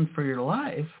vision for your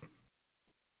life,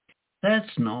 that's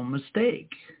no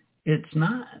mistake. It's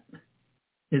not.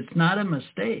 It's not a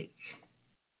mistake.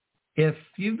 If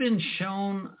you've been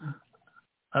shown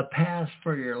a path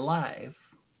for your life,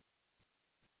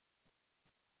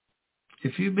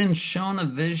 if you've been shown a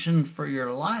vision for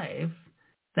your life,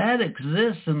 that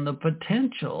exists in the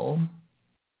potential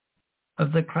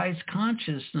of the Christ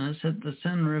consciousness at the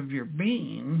center of your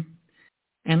being,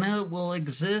 and it will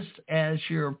exist as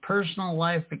your personal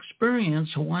life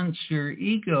experience once your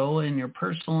ego and your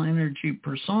personal energy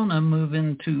persona move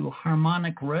into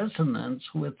harmonic resonance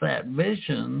with that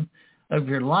vision of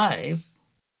your life.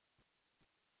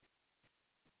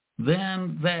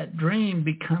 Then that dream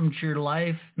becomes your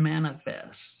life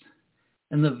manifest.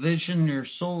 And the vision your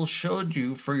soul showed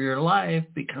you for your life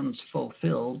becomes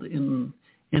fulfilled in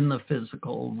the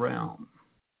physical realm.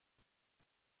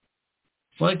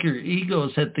 It's like your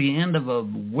ego's at the end of a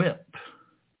whip.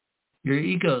 Your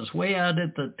ego's way out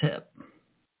at the tip.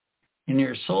 And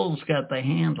your soul's got the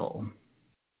handle.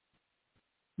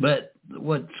 But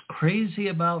what's crazy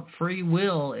about free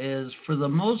will is, for the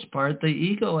most part, the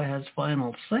ego has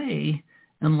final say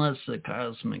unless the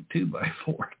cosmic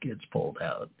 2x4 gets pulled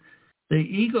out. The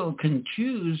ego can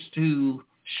choose to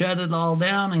shut it all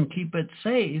down and keep it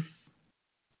safe.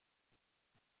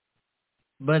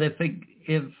 But if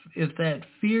that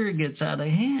fear gets out of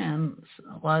hand,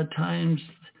 a lot of times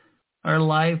our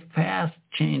life path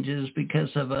changes because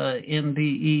of a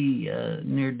NDE,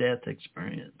 near-death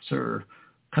experience, or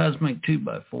cosmic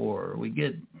 2x4, we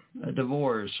get a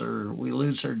divorce, or we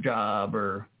lose our job,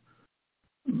 or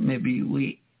maybe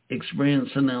we experience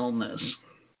an illness.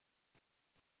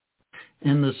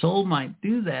 And the soul might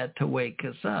do that to wake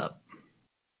us up.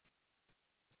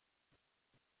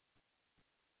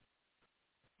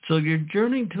 So your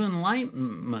journey to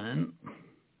enlightenment,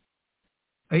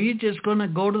 are you just going to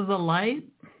go to the light?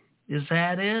 Is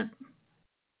that it?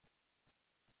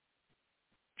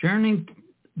 Journey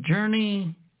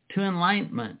to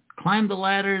enlightenment. Climb the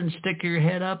ladder and stick your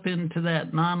head up into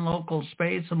that non-local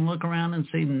space and look around and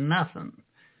see nothing.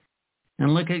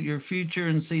 And look at your future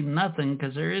and see nothing,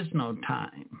 because there is no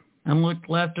time. And look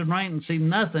left and right and see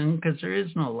nothing, because there is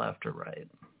no left or right.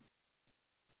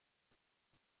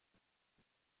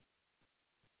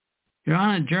 You're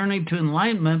on a journey to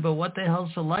enlightenment, but what the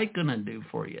hell's the light going to do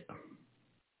for you?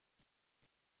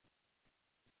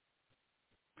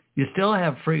 You still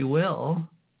have free will.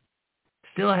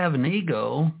 Still have an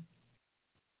ego.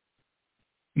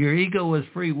 Your ego with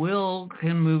free will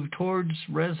can move towards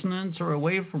resonance or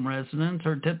away from resonance,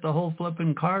 or tip the whole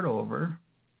flipping card over.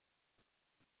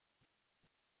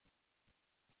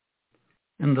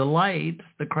 And the light,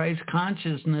 the Christ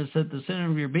consciousness at the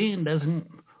center of your being doesn't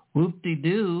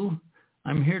whoop-de-doo,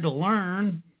 I'm here to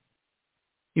learn.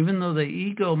 Even though the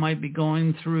ego might be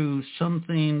going through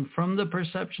something from the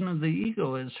perception of the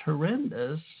ego is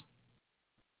horrendous,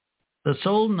 the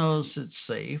soul knows it's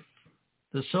safe.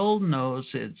 The soul knows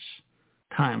it's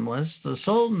timeless. The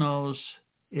soul knows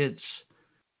it's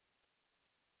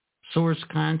source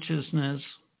consciousness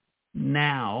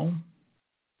now.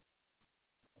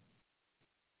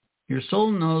 Your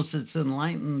soul knows it's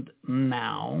enlightened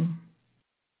now.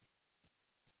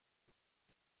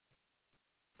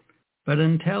 But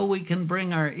until we can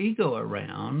bring our ego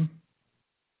around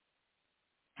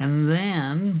and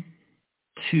then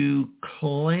to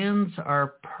cleanse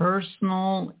our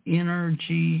personal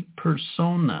energy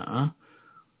persona,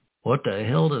 what the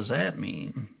hell does that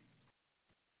mean?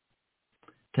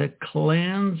 To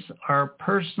cleanse our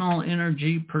personal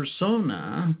energy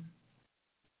persona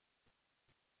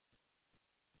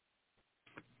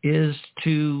is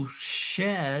to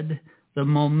shed the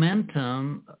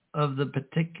momentum of the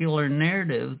particular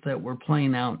narrative that we're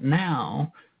playing out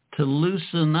now, to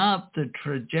loosen up the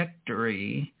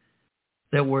trajectory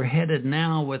that we're headed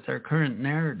now with our current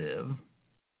narrative,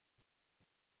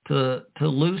 to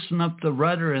loosen up the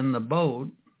rudder in the boat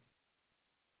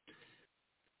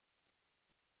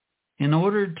in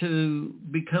order to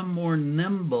become more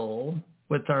nimble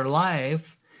with our life.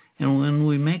 And when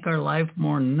we make our life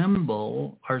more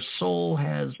nimble, our soul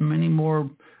has many more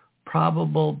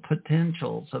probable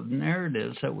potentials of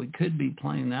narratives that we could be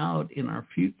playing out in our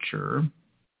future.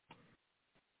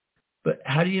 But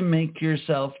how do you make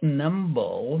yourself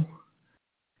nimble?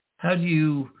 How do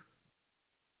you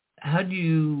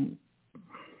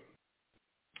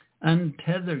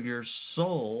untether your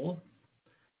soul?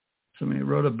 Somebody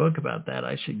wrote a book about that.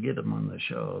 I should get him on the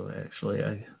show,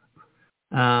 actually.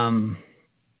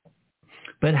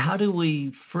 But how do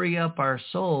we free up our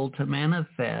soul to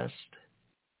manifest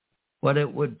what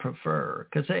it would prefer?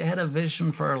 Because it had a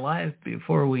vision for our life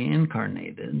before we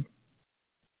incarnated.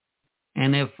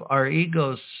 And if our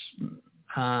ego's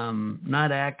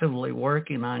not actively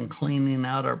working on cleaning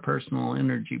out our personal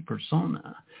energy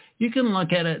persona, you can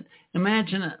look at it,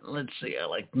 imagine it, let's see, I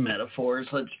like metaphors.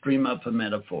 Let's dream up a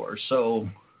metaphor. So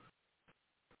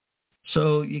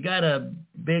you got a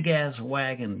big-ass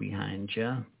wagon behind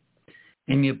you,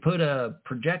 and you put a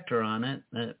projector on it,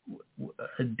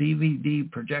 a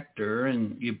DVD projector,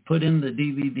 and you put in the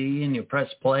DVD and you press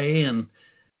play, and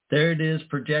there it is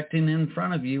projecting in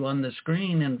front of you on the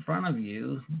screen in front of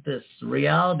you, this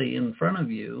reality in front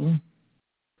of you.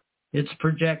 It's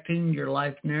projecting your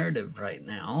life narrative right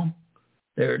now.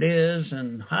 There it is,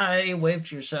 and hi, wave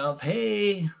to yourself,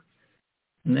 hey,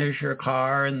 and there's your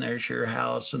car, and there's your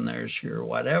house, and there's your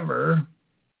whatever.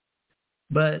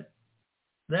 But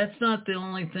that's not the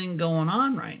only thing going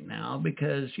on right now,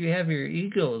 because you have your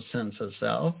ego sense of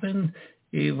self, and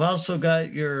you've also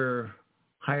got your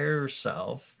higher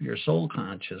self, your soul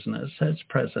consciousness that's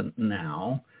present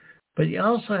now, but you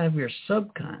also have your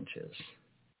subconscious.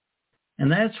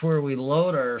 And that's where we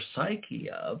load our psyche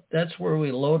up. That's where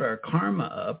we load our karma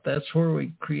up. That's where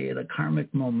we create a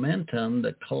karmic momentum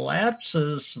that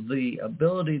collapses the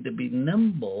ability to be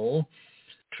nimble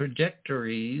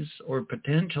trajectories or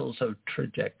potentials of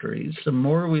trajectories. The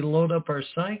more we load up our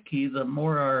psyche, the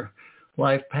more our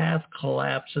life path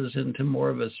collapses into more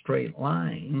of a straight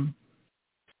line.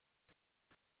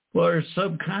 Well, our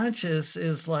subconscious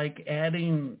is like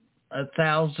adding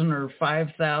 1,000 or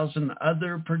 5,000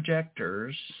 other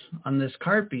projectors on this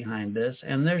cart behind us,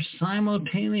 and they're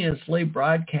simultaneously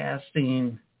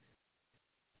broadcasting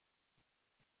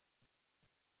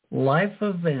life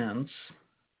events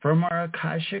from our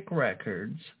Akashic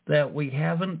records that we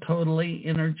haven't totally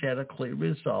energetically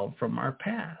resolved from our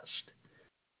past.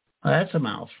 Well, that's a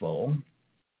mouthful.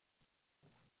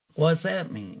 What's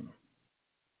that mean?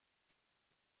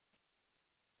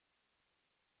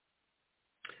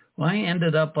 Well, I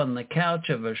ended up on the couch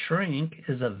of a shrink.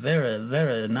 Is a very,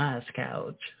 very nice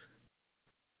couch.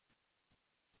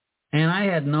 And I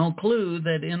had no clue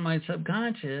that in my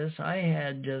subconscious I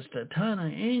had just a ton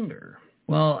of anger.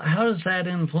 Well, how does that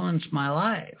influence my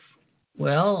life?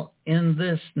 Well, in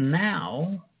this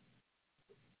now,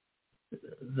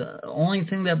 the only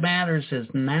thing that matters is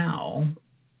now.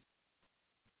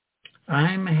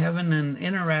 I'm having an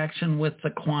interaction with the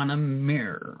quantum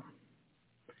mirror.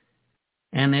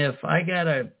 And if I got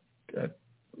a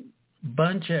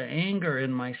bunch of anger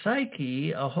in my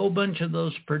psyche, a whole bunch of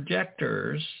those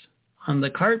projectors on the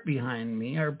cart behind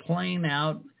me are playing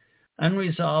out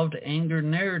unresolved anger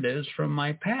narratives from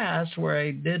my past where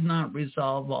I did not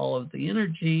resolve all of the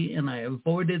energy and I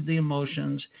avoided the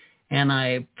emotions And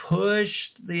I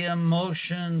pushed the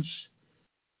emotions.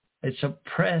 I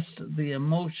suppressed the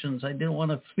emotions. I didn't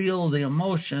want to feel the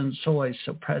emotions, so I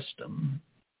suppressed them.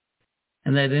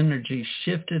 And that energy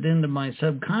shifted into my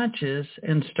subconscious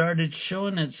and started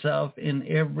showing itself in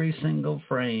every single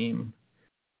frame,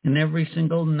 in every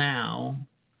single now.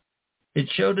 It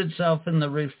showed itself in the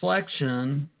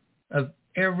reflection of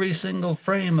every single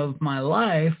frame of my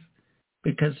life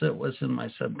because it was in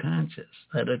my subconscious.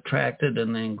 That attracted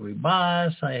an angry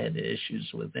boss. I had issues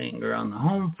with anger on the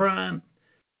home front.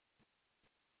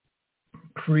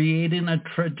 Creating a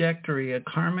trajectory, a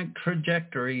karmic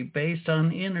trajectory based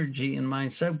on energy in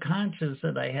my subconscious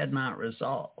that I had not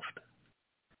resolved.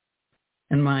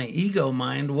 And my ego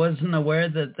mind wasn't aware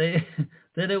that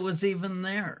it was even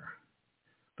there.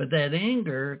 But that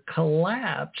anger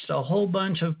collapsed a whole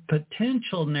bunch of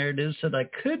potential narratives that I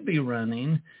could be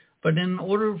running. But in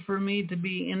order for me to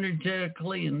be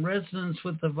energetically in resonance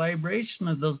with the vibration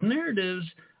of those narratives,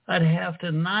 I'd have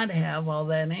to not have all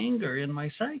that anger in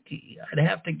my psyche. I'd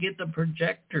have to get the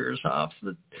projectors off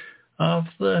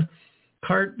the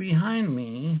cart behind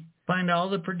me, find all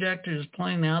the projectors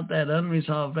playing out that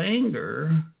unresolved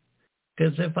anger.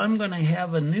 Because if I'm going to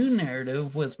have a new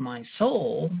narrative with my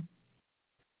soul,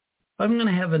 I'm going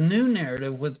to have a new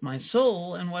narrative with my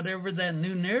soul, and whatever that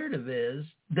new narrative is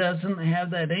doesn't have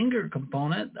that anger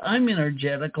component, I'm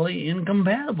energetically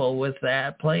incompatible with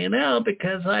that playing out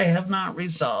because I have not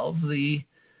resolved the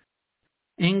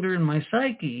anger in my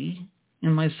psyche,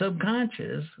 in my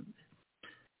subconscious.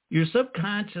 Your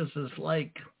subconscious is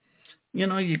like, you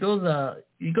go to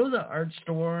the art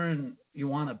store and you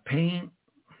want to paint.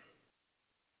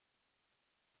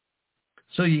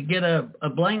 So you get a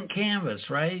blank canvas,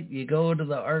 right? You go to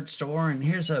the art store and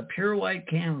here's a pure white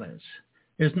canvas.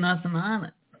 There's nothing on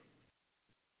it.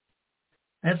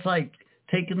 That's like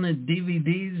taking the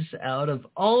DVDs out of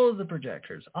all of the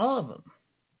projectors, all of them.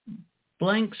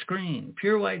 Blank screen,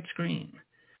 pure white screen.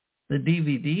 The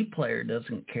DVD player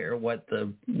doesn't care what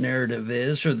the narrative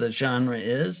is or the genre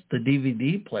is. The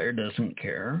DVD player doesn't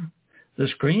care. The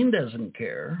screen doesn't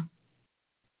care.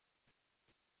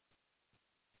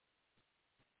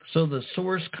 So the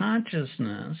source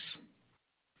consciousness,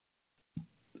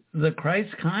 the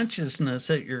Christ consciousness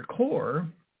at your core,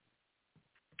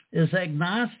 is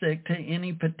agnostic to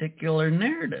any particular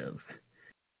narrative.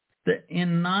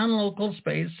 In non-local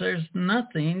space, there's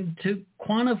nothing to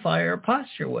quantify or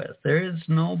posture with. There is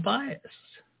no bias.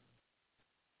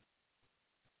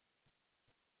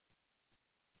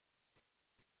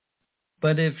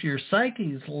 But if your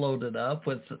psyche is loaded up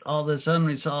with all this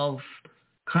unresolved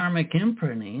karmic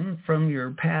imprinting from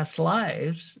your past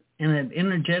lives, and it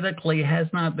energetically has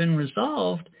not been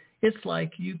resolved, it's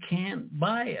like you can't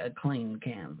buy a clean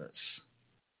canvas.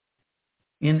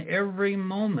 In every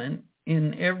moment,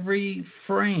 in every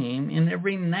frame, in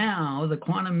every now, the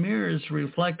quantum mirror is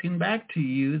reflecting back to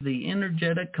you the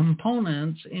energetic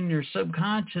components in your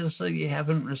subconscious that you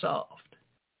haven't resolved.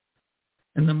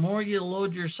 And the more you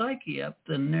load your psyche up,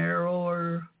 the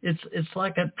narrower, it's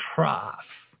like a trough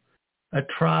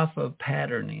of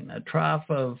patterning, a trough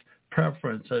of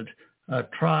preference, a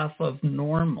trough of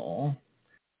normal.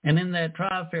 And in that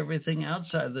trough, everything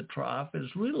outside the trough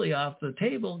is really off the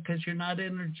table because you're not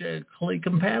energetically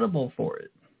compatible for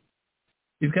it.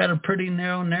 You've got a pretty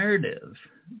narrow narrative.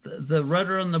 The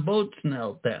rudder on the boat's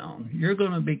knelt down. You're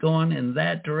going to be going in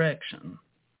that direction.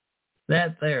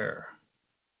 That there.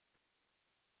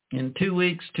 In 2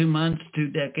 weeks, 2 months, 2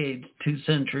 decades, 2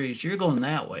 centuries, you're going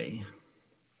that way.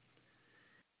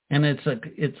 And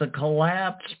it's a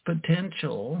collapse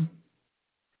potential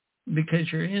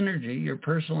because your energy, your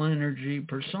personal energy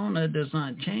persona does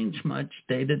not change much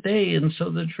day to day, and so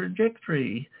the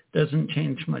trajectory doesn't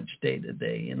change much day to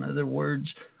day. In other words,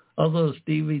 all those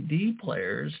DVD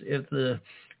players, if the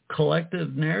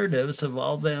collective narratives of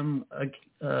all them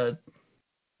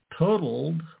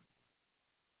totaled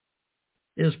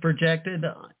is projected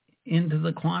into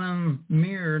the quantum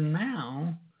mirror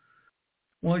now,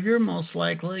 well, you're most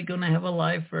likely going to have a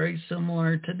life very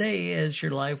similar today as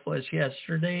your life was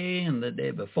yesterday and the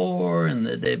day before and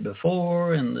the day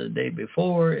before and the day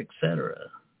before, etc.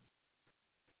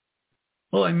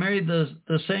 Well, I married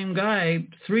the same guy,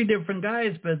 3 different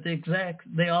guys, but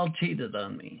they all cheated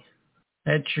on me.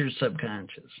 That's your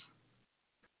subconscious.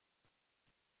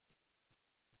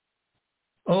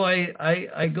 Oh,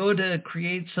 I go to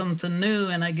create something new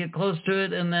and I get close to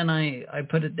it and then I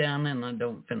put it down and I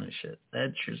don't finish it.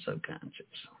 That's your subconscious.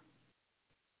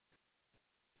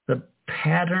 The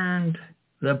patterned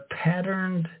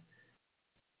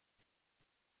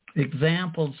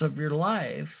examples of your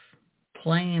life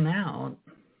playing out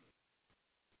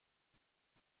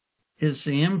is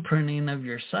the imprinting of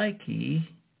your psyche,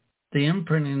 the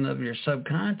imprinting of your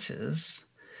subconscious.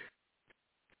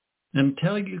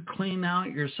 Until you clean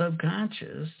out your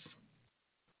subconscious,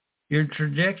 your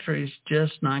trajectory is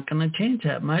just not going to change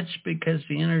that much, because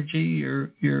the energy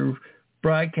you're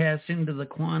broadcasting to the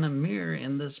quantum mirror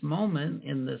in this moment,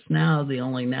 in this now, the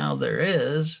only now there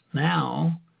is,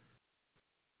 now,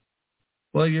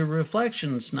 well, your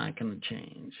reflection's not going to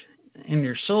change. And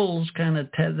your soul's kind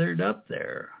of tethered up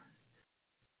there.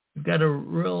 You've got a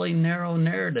really narrow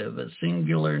narrative, a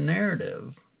singular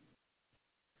narrative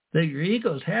that your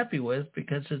ego's happy with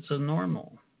because it's a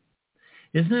normal.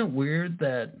 Isn't it weird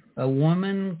that a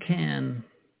woman can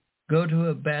go to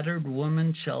a battered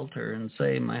woman's shelter and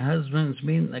say, my husband's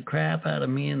beating the crap out of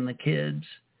me and the kids,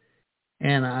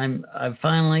 and I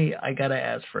got to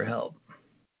ask for help.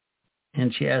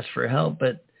 And she asks for help,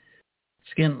 but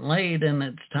it's getting late and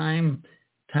it's time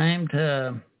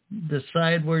to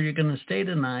decide where you're going to stay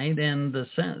tonight. And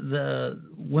the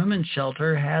women's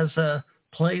shelter has a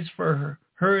place for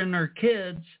her and her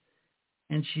kids,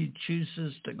 and she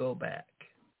chooses to go back.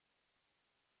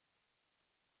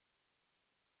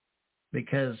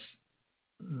 Because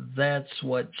that's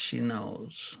what she knows.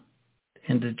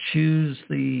 And to choose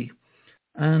the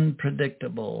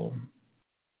unpredictable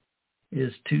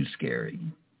is too scary.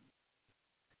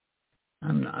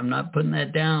 I'm not putting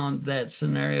that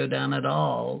scenario down at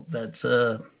all. But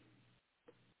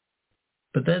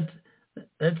that's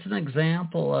an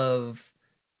example of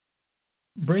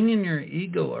bringing your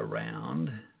ego around.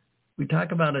 We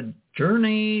talk about a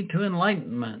journey to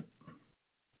enlightenment.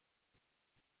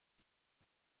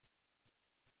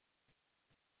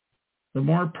 The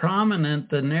more prominent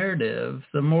the narrative,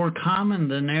 the more common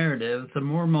the narrative, the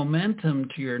more momentum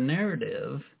to your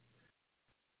narrative,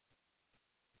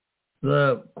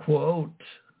 the, quote,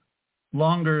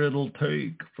 longer it'll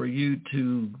take for you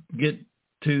to get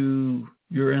to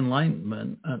your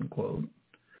enlightenment, unquote.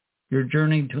 Your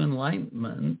journey to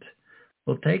enlightenment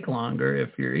will take longer if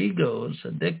your ego's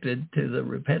addicted to the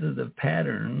repetitive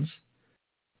patterns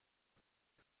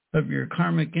of your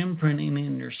karmic imprinting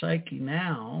in your psyche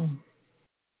now.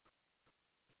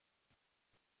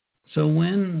 So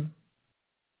when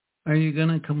are you going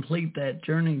to complete that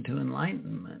journey to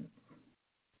enlightenment?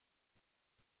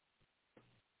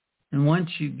 And once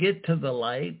you get to the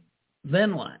light,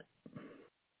 then what?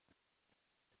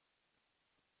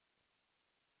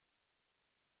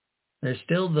 There's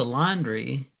still the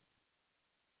laundry.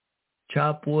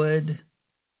 Chop wood,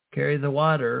 carry the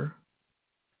water.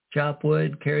 Chop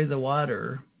wood, carry the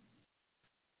water.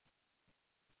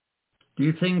 Do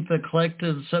you think the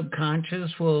collective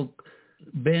subconscious will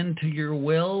bend to your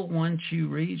will once you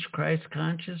reach Christ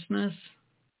consciousness?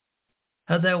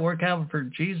 How'd that work out for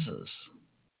Jesus?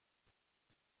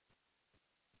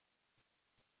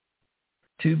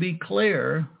 To be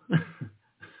clear,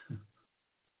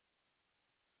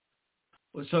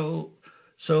 so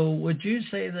would you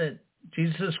say that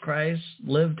Jesus Christ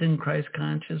lived in Christ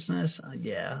consciousness?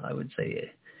 Yeah, I would say it.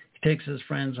 He takes his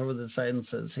friends over the side and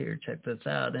says, here, check this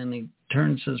out. And he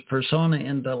turns his persona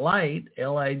into light,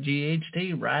 Light,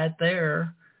 right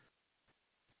there.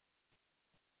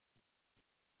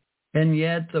 And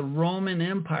yet the Roman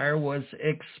Empire was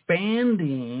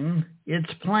expanding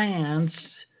its plans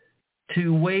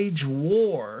to wage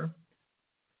war.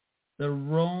 The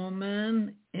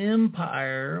Roman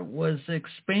Empire was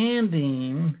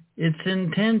expanding its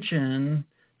intention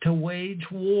to wage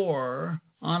war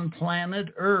on planet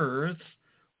Earth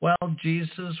while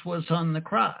Jesus was on the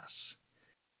cross.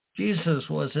 Jesus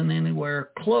wasn't anywhere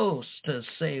close to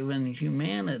saving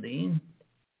humanity.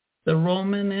 The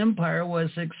Roman Empire was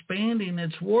expanding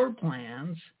its war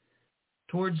plans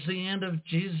towards the end of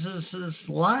Jesus'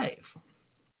 life,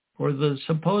 or the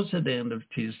supposed end of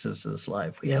Jesus'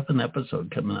 life. We have an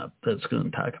episode coming up that's going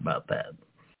to talk about that.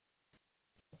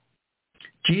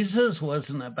 Jesus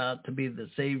wasn't about to be the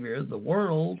savior of the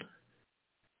world.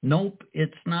 Nope,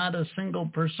 it's not a single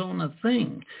persona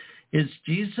thing. Is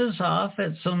Jesus off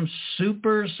at some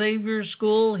super savior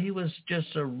school? He was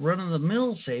just a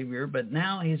run-of-the-mill savior, but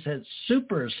now he's at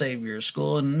super savior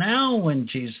school. And now when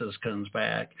Jesus comes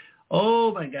back,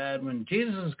 oh my God, when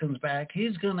Jesus comes back,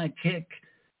 he's going to kick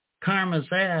karma's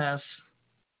ass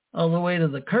all the way to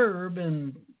the curb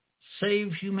and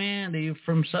save humanity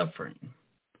from suffering.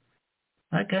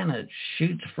 That kind of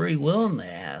shoots free will in the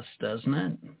ass, doesn't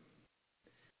it?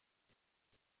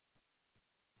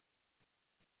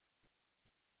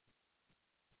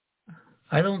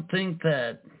 I don't think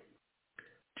that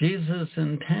Jesus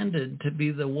intended to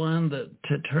be the one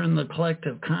to turn the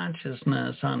collective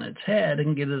consciousness on its head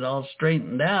and get it all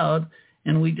straightened out,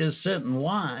 and we just sit and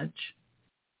watch.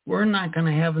 we're not going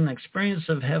to have an experience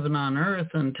of heaven on earth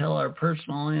until our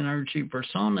personal energy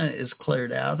persona is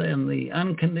cleared out and the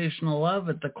unconditional love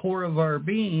at the core of our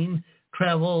being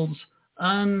travels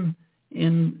uninfluenced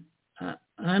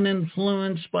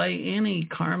by any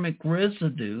karmic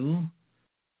residue.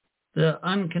 The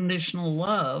unconditional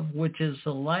love, which is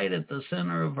the light at the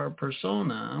center of our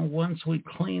persona, once we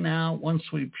clean out, once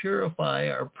we purify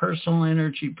our personal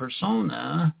energy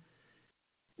persona,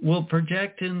 will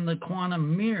project in the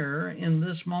quantum mirror in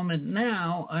this moment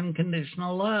now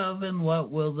unconditional love, and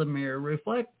what will the mirror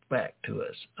reflect back to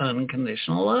us?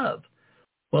 Unconditional love.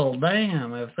 Well,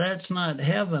 damn, if that's not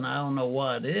heaven, I don't know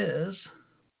what is.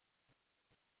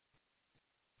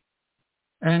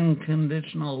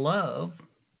 Unconditional love.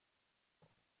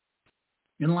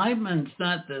 Enlightenment's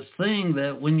not this thing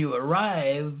that when you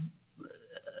arrive,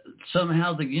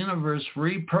 somehow the universe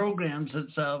reprograms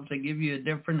itself to give you a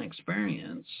different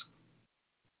experience.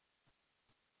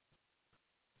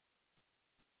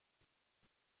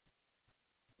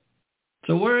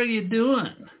 So what are you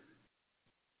doing?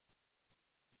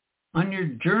 On your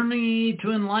journey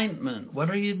to enlightenment,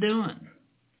 what are you doing?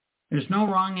 There's no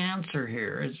wrong answer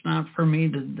here. It's not for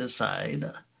me to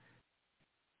decide.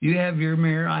 You have your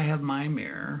mirror, I have my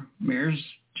mirror. Mirrors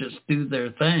just do their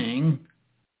thing.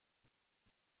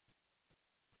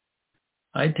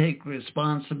 I take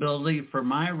responsibility for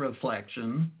my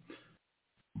reflection.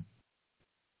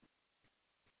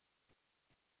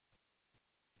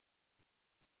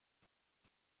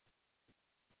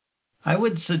 I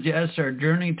would suggest our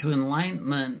journey to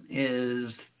enlightenment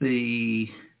is the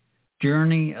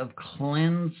journey of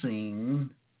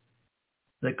cleansing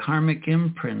the karmic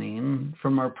imprinting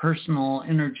from our personal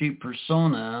energy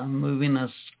persona, moving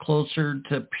us closer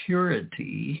to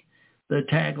purity. The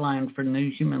tagline for New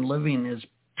Human Living is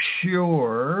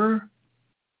pure,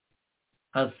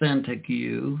 authentic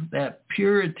you. That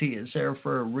purity is there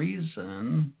for a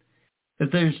reason.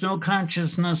 If there's no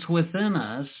consciousness within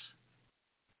us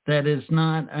that is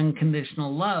not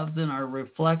unconditional love, then our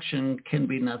reflection can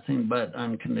be nothing but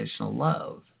unconditional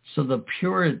love. So the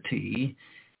purity,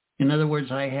 in other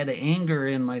words, I had anger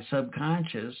in my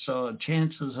subconscious, so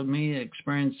chances of me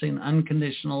experiencing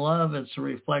unconditional love as a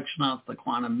reflection off the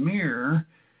quantum mirror,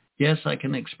 yes, I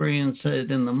can experience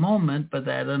it in the moment, but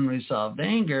that unresolved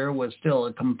anger was still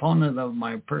a component of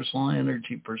my personal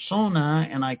energy persona,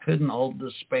 and I couldn't hold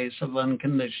the space of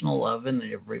unconditional love in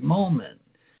every moment.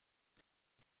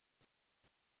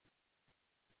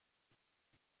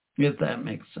 If that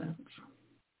makes sense.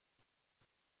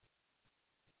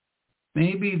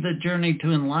 Maybe the journey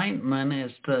to enlightenment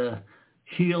is to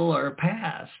heal our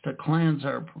past, to cleanse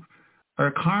our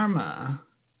karma,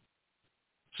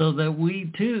 so that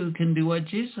we too can do what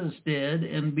Jesus did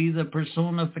and be the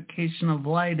personification of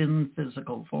light in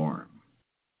physical form.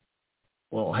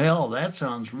 Well, hell, that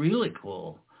sounds really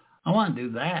cool. I want to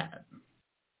do that.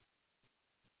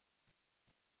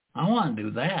 Well,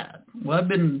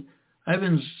 I've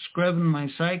been scrubbing my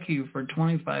psyche for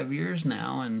 25 years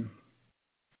now, and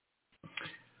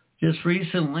just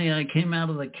recently I came out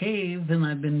of the cave, and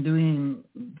I've been doing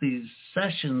these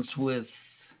sessions with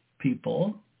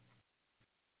people,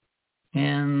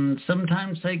 and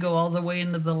sometimes they go all the way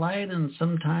into the light, and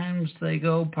sometimes they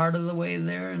go part of the way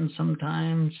there, and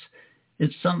sometimes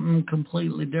it's something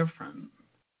completely different.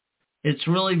 It's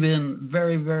really been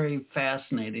very, very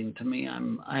fascinating to me.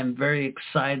 I'm very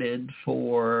excited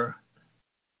for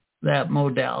that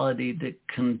modality to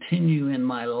continue in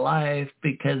my life,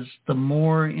 because the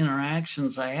more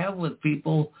interactions I have with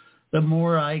people, the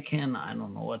more I can, I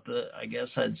guess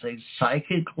I'd say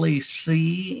psychically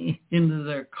see into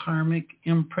their karmic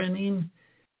imprinting.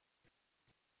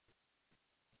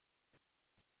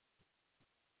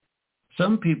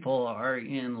 Some people are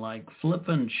in like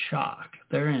flippin' shock.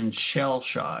 They're in shell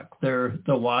shock. They're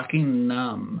walking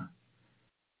numb.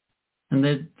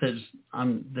 And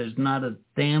there's not a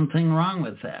damn thing wrong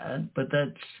with that, but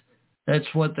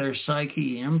that's what their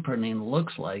psyche imprinting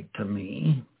looks like to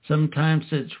me. Sometimes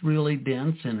it's really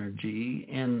dense energy,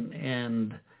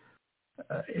 and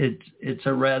it's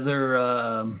a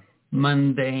rather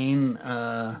mundane,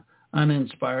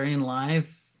 uninspiring life,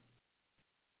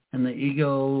 and the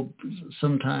ego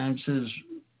sometimes is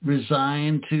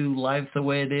resigned to life the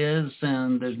way it is,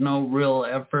 and there's no real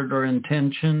effort or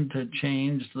intention to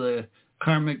change the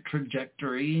karmic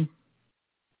trajectory.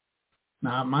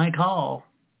 Not my call.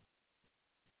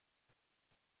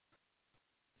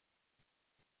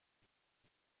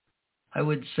 I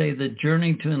would say the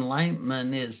journey to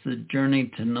enlightenment is the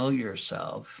journey to know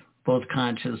yourself, both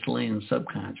consciously and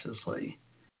subconsciously.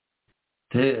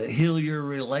 To heal your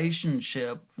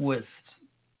relationship with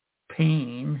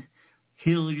pain,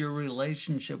 heal your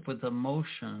relationship with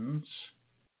emotions.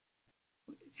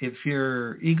 If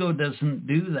your ego doesn't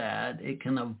do that, it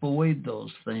can avoid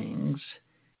those things,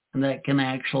 and that can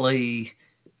actually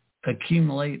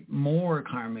accumulate more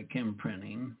karmic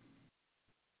imprinting.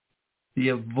 The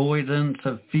avoidance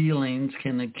of feelings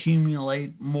can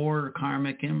accumulate more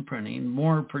karmic imprinting,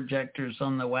 more projectors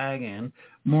on the wagon,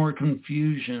 more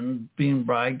confusion being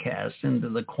broadcast into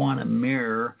the quantum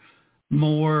mirror,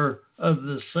 more of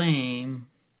the same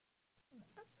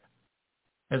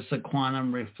as the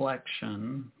quantum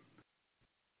reflection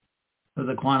of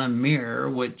the quantum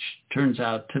mirror, which turns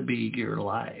out to be your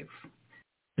life.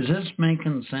 Is this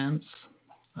making sense?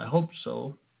 I hope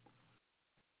so.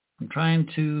 I'm trying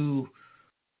to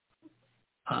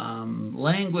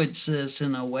language this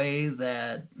in a way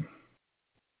that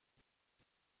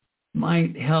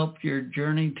might help your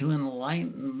journey to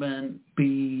enlightenment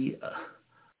be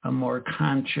a more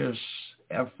conscious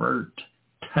effort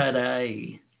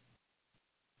today.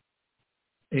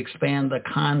 Expand the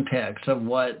context of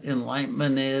what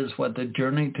enlightenment is, what the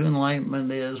journey to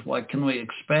enlightenment is, what can we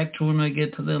expect when we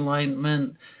get to the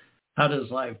enlightenment, how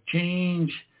does life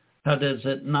change, how does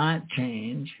it not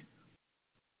change.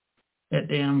 That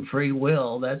damn free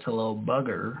will, that's a little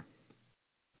bugger.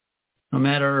 No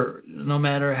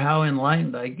matter how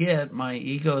enlightened I get, my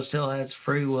ego still has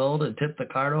free will to tip the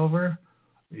cart over.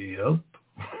 Yep.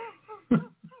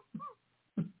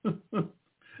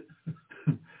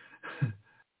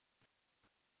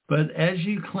 But as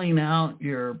you clean out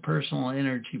your personal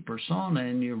energy persona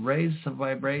and you raise the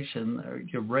vibration, or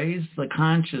you raise the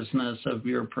consciousness of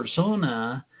your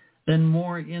persona, then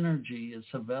more energy is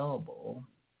available.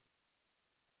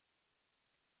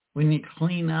 When you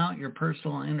clean out your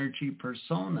personal energy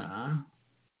persona,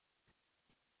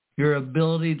 your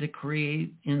ability to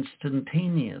create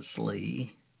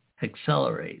instantaneously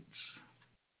accelerates.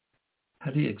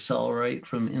 How do you accelerate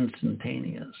from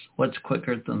instantaneous? What's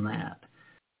quicker than that?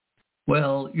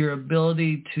 Well, your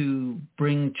ability to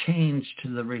bring change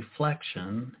to the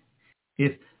reflection.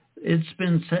 If it's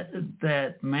been said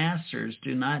that masters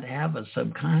do not have a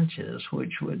subconscious,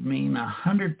 which would mean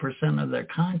 100% of their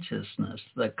consciousness,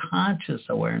 the conscious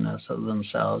awareness of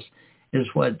themselves, is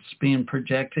what's being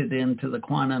projected into the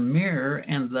quantum mirror,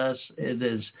 and thus it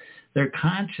is their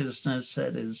consciousness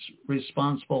that is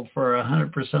responsible for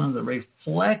 100% of the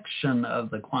reflection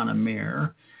of the quantum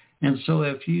mirror. And so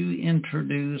if you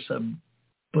introduce a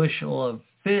bushel of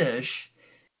fish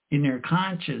in your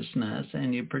consciousness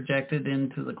and you project it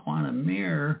into the quantum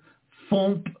mirror,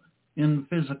 thump, in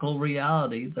physical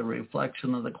reality, the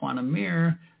reflection of the quantum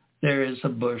mirror, there is a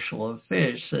bushel of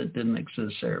fish that didn't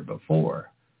exist there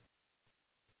before.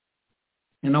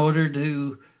 In order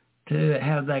to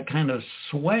have that kind of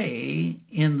sway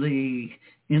in the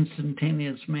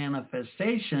instantaneous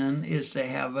manifestation is to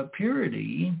have a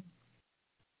purity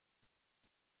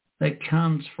that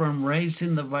comes from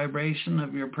raising the vibration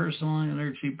of your personal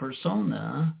energy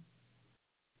persona,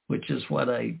 which is what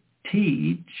I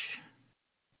teach.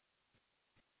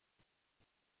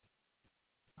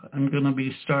 I'm going to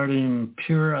be starting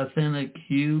Pure Authentic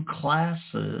You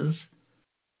classes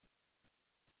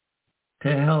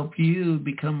to help you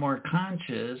become more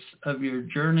conscious of your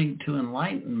journey to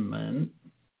enlightenment.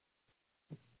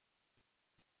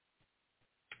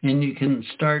 And you can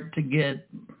start to get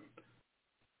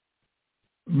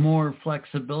more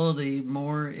flexibility,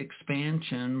 more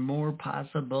expansion, more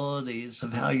possibilities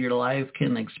of how your life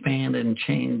can expand and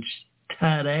change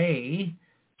today,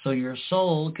 so your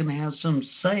soul can have some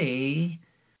say,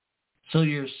 so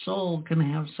your soul can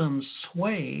have some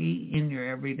sway in your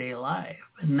everyday life.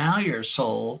 And now your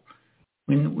soul,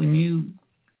 when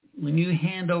you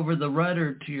hand over the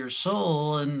rudder to your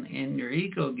soul and your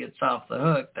ego gets off the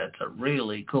hook, that's a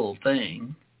really cool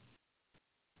thing.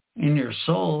 And your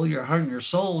soul, your heart and your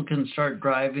soul can start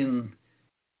driving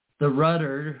the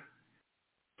rudder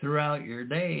throughout your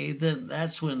day. Then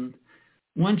that's when,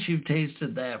 once you've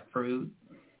tasted that fruit,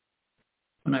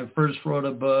 when I first wrote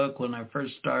a book, when I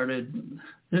first started,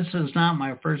 this is not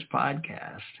my first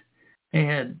podcast. I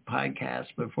had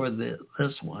podcasts before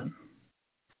this one.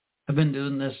 I've been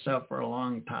doing this stuff for a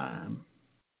long time.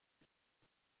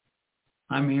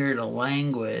 I'm here to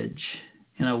language,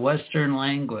 in a Western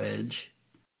language,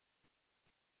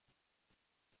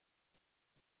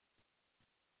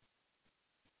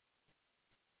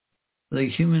 the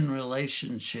human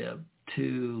relationship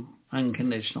to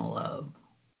unconditional love,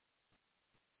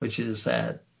 which is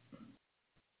that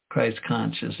Christ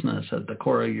consciousness at the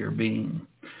core of your being.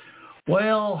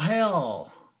 Well,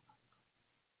 hell,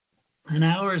 an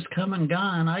hour's come and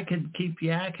gone. I could keep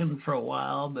yakking for a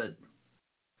while, but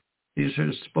these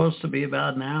are supposed to be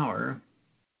about an hour.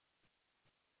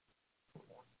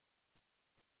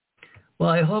 Well,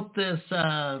 I hope this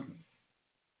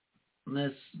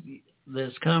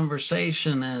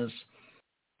conversation has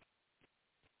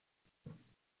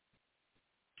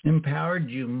empowered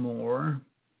you more,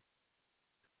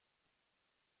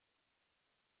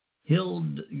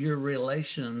 healed your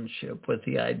relationship with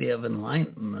the idea of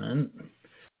enlightenment,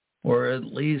 or at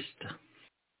least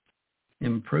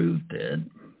improved it.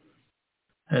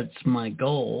 That's my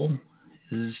goal,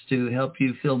 is to help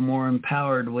you feel more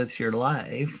empowered with your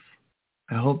life.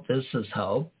 I hope this has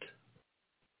helped.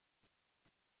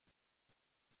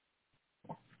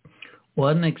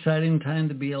 What an exciting time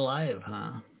to be alive,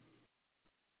 huh?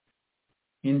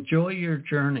 Enjoy your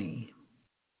journey.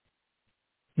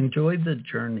 Enjoy the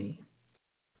journey.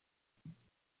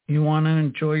 You want to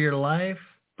enjoy your life?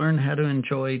 Learn how to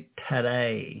enjoy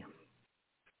today.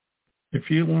 If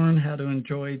you learn how to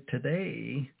enjoy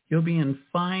today, you'll be in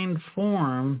fine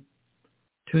form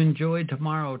to enjoy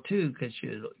tomorrow too, because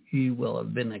you will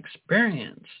have been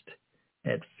experienced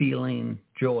at feeling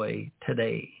joy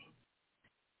today.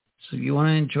 So you want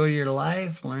to enjoy your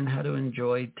life? Learn how to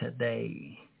enjoy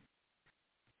today.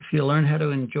 If you learn how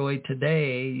to enjoy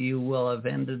today, you will have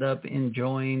ended up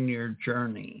enjoying your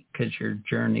journey, because your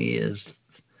journey is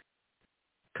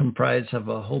comprised of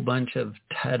a whole bunch of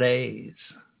todays.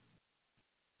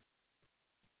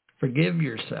 Forgive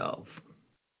yourself.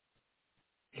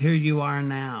 Here you are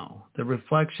now. The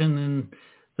reflection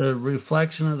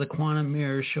of the quantum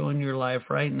mirror showing your life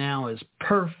right now is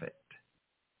perfect.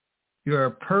 You are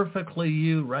perfectly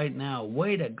you right now.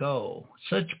 Way to go.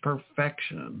 Such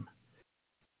perfection.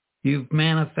 You've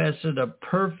manifested a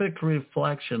perfect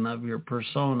reflection of your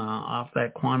persona off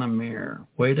that quantum mirror.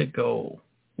 Way to go.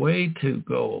 Way to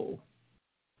go.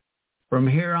 From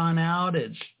here on out,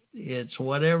 it's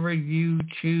whatever you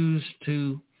choose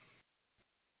to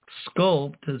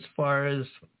sculpt as far as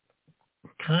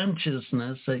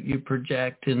consciousness that you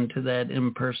project into that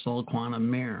impersonal quantum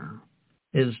mirror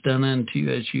is done unto you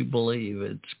as you believe.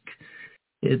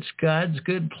 It's God's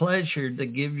good pleasure to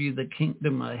give you the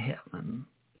kingdom of heaven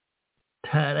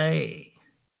today.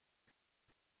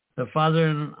 The Father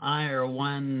and I are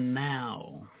one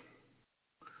now.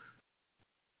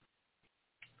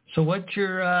 So what's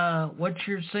your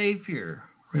Savior?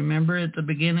 Remember at the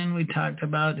beginning we talked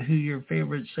about who your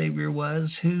favorite Savior was?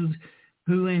 Who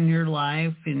in your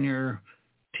life, in your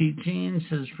teachings,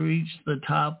 has reached the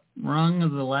top rung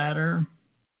of the ladder?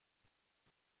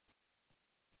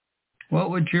 What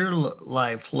would your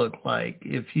life look like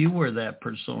if you were that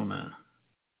persona?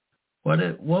 What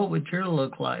would your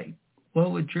look like?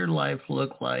 What would your life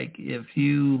look like if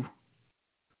you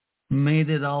made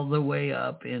it all the way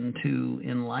up into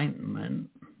enlightenment,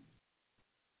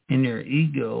 and your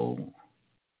ego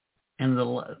and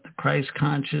the Christ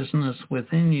consciousness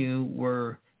within you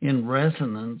were in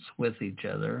resonance with each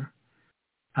other?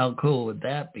 How cool would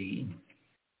that be?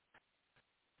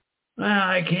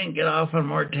 I can't get off on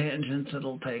more tangents.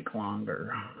 It'll take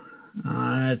longer.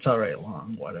 It's all right,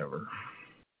 long, whatever.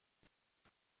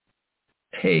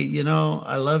 Hey,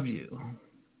 I love you.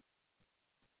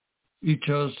 You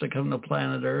chose to come to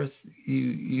planet Earth.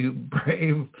 You're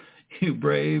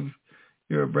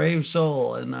a brave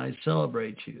soul, and I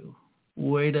celebrate you.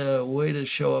 Way to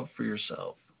show up for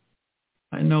yourself.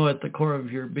 I know at the core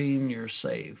of your being, you're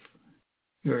safe.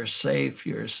 You're safe.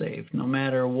 You're safe. No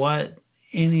matter what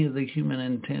any of the human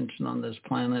intention on this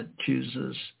planet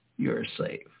chooses, you're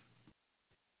safe.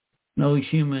 No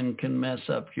human can mess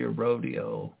up your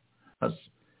rodeo.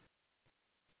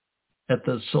 At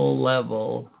the soul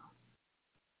level,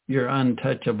 you're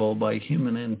untouchable by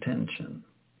human intention.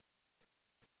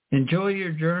 Enjoy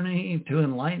your journey to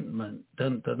enlightenment.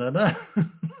 Dun, dun, dun, dun.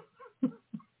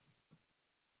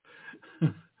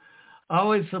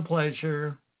 Always a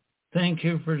pleasure. Thank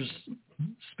you for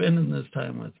spending this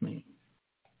time with me.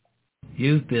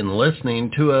 You've been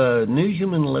listening to a New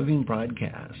Human Living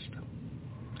broadcast.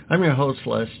 I'm your host,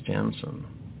 Les Jensen.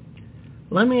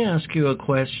 Let me ask you a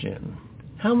question.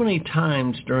 How many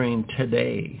times during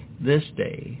today, this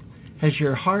day, has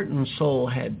your heart and soul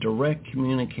had direct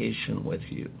communication with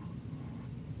you?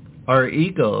 Our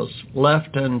egos,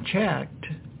 left unchecked,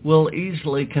 will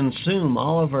easily consume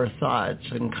all of our thoughts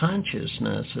and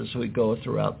consciousness as we go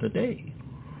throughout the day,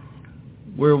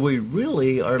 where we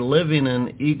really are living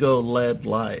an ego-led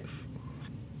life.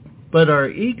 But our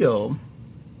ego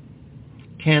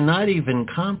cannot even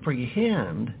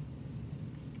comprehend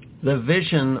the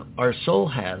vision our soul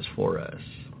has for us.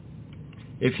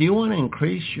 If you want to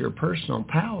increase your personal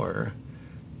power,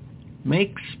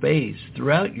 make space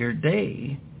throughout your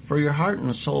day for your heart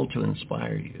and soul to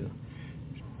inspire you.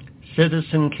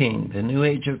 Citizen King, The New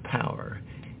Age of Power,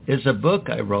 is a book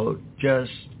I wrote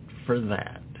just for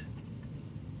that.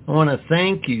 I want to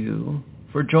thank you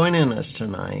for joining us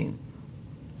tonight.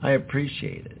 I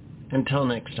appreciate it. Until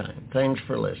next time, thanks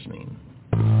for listening.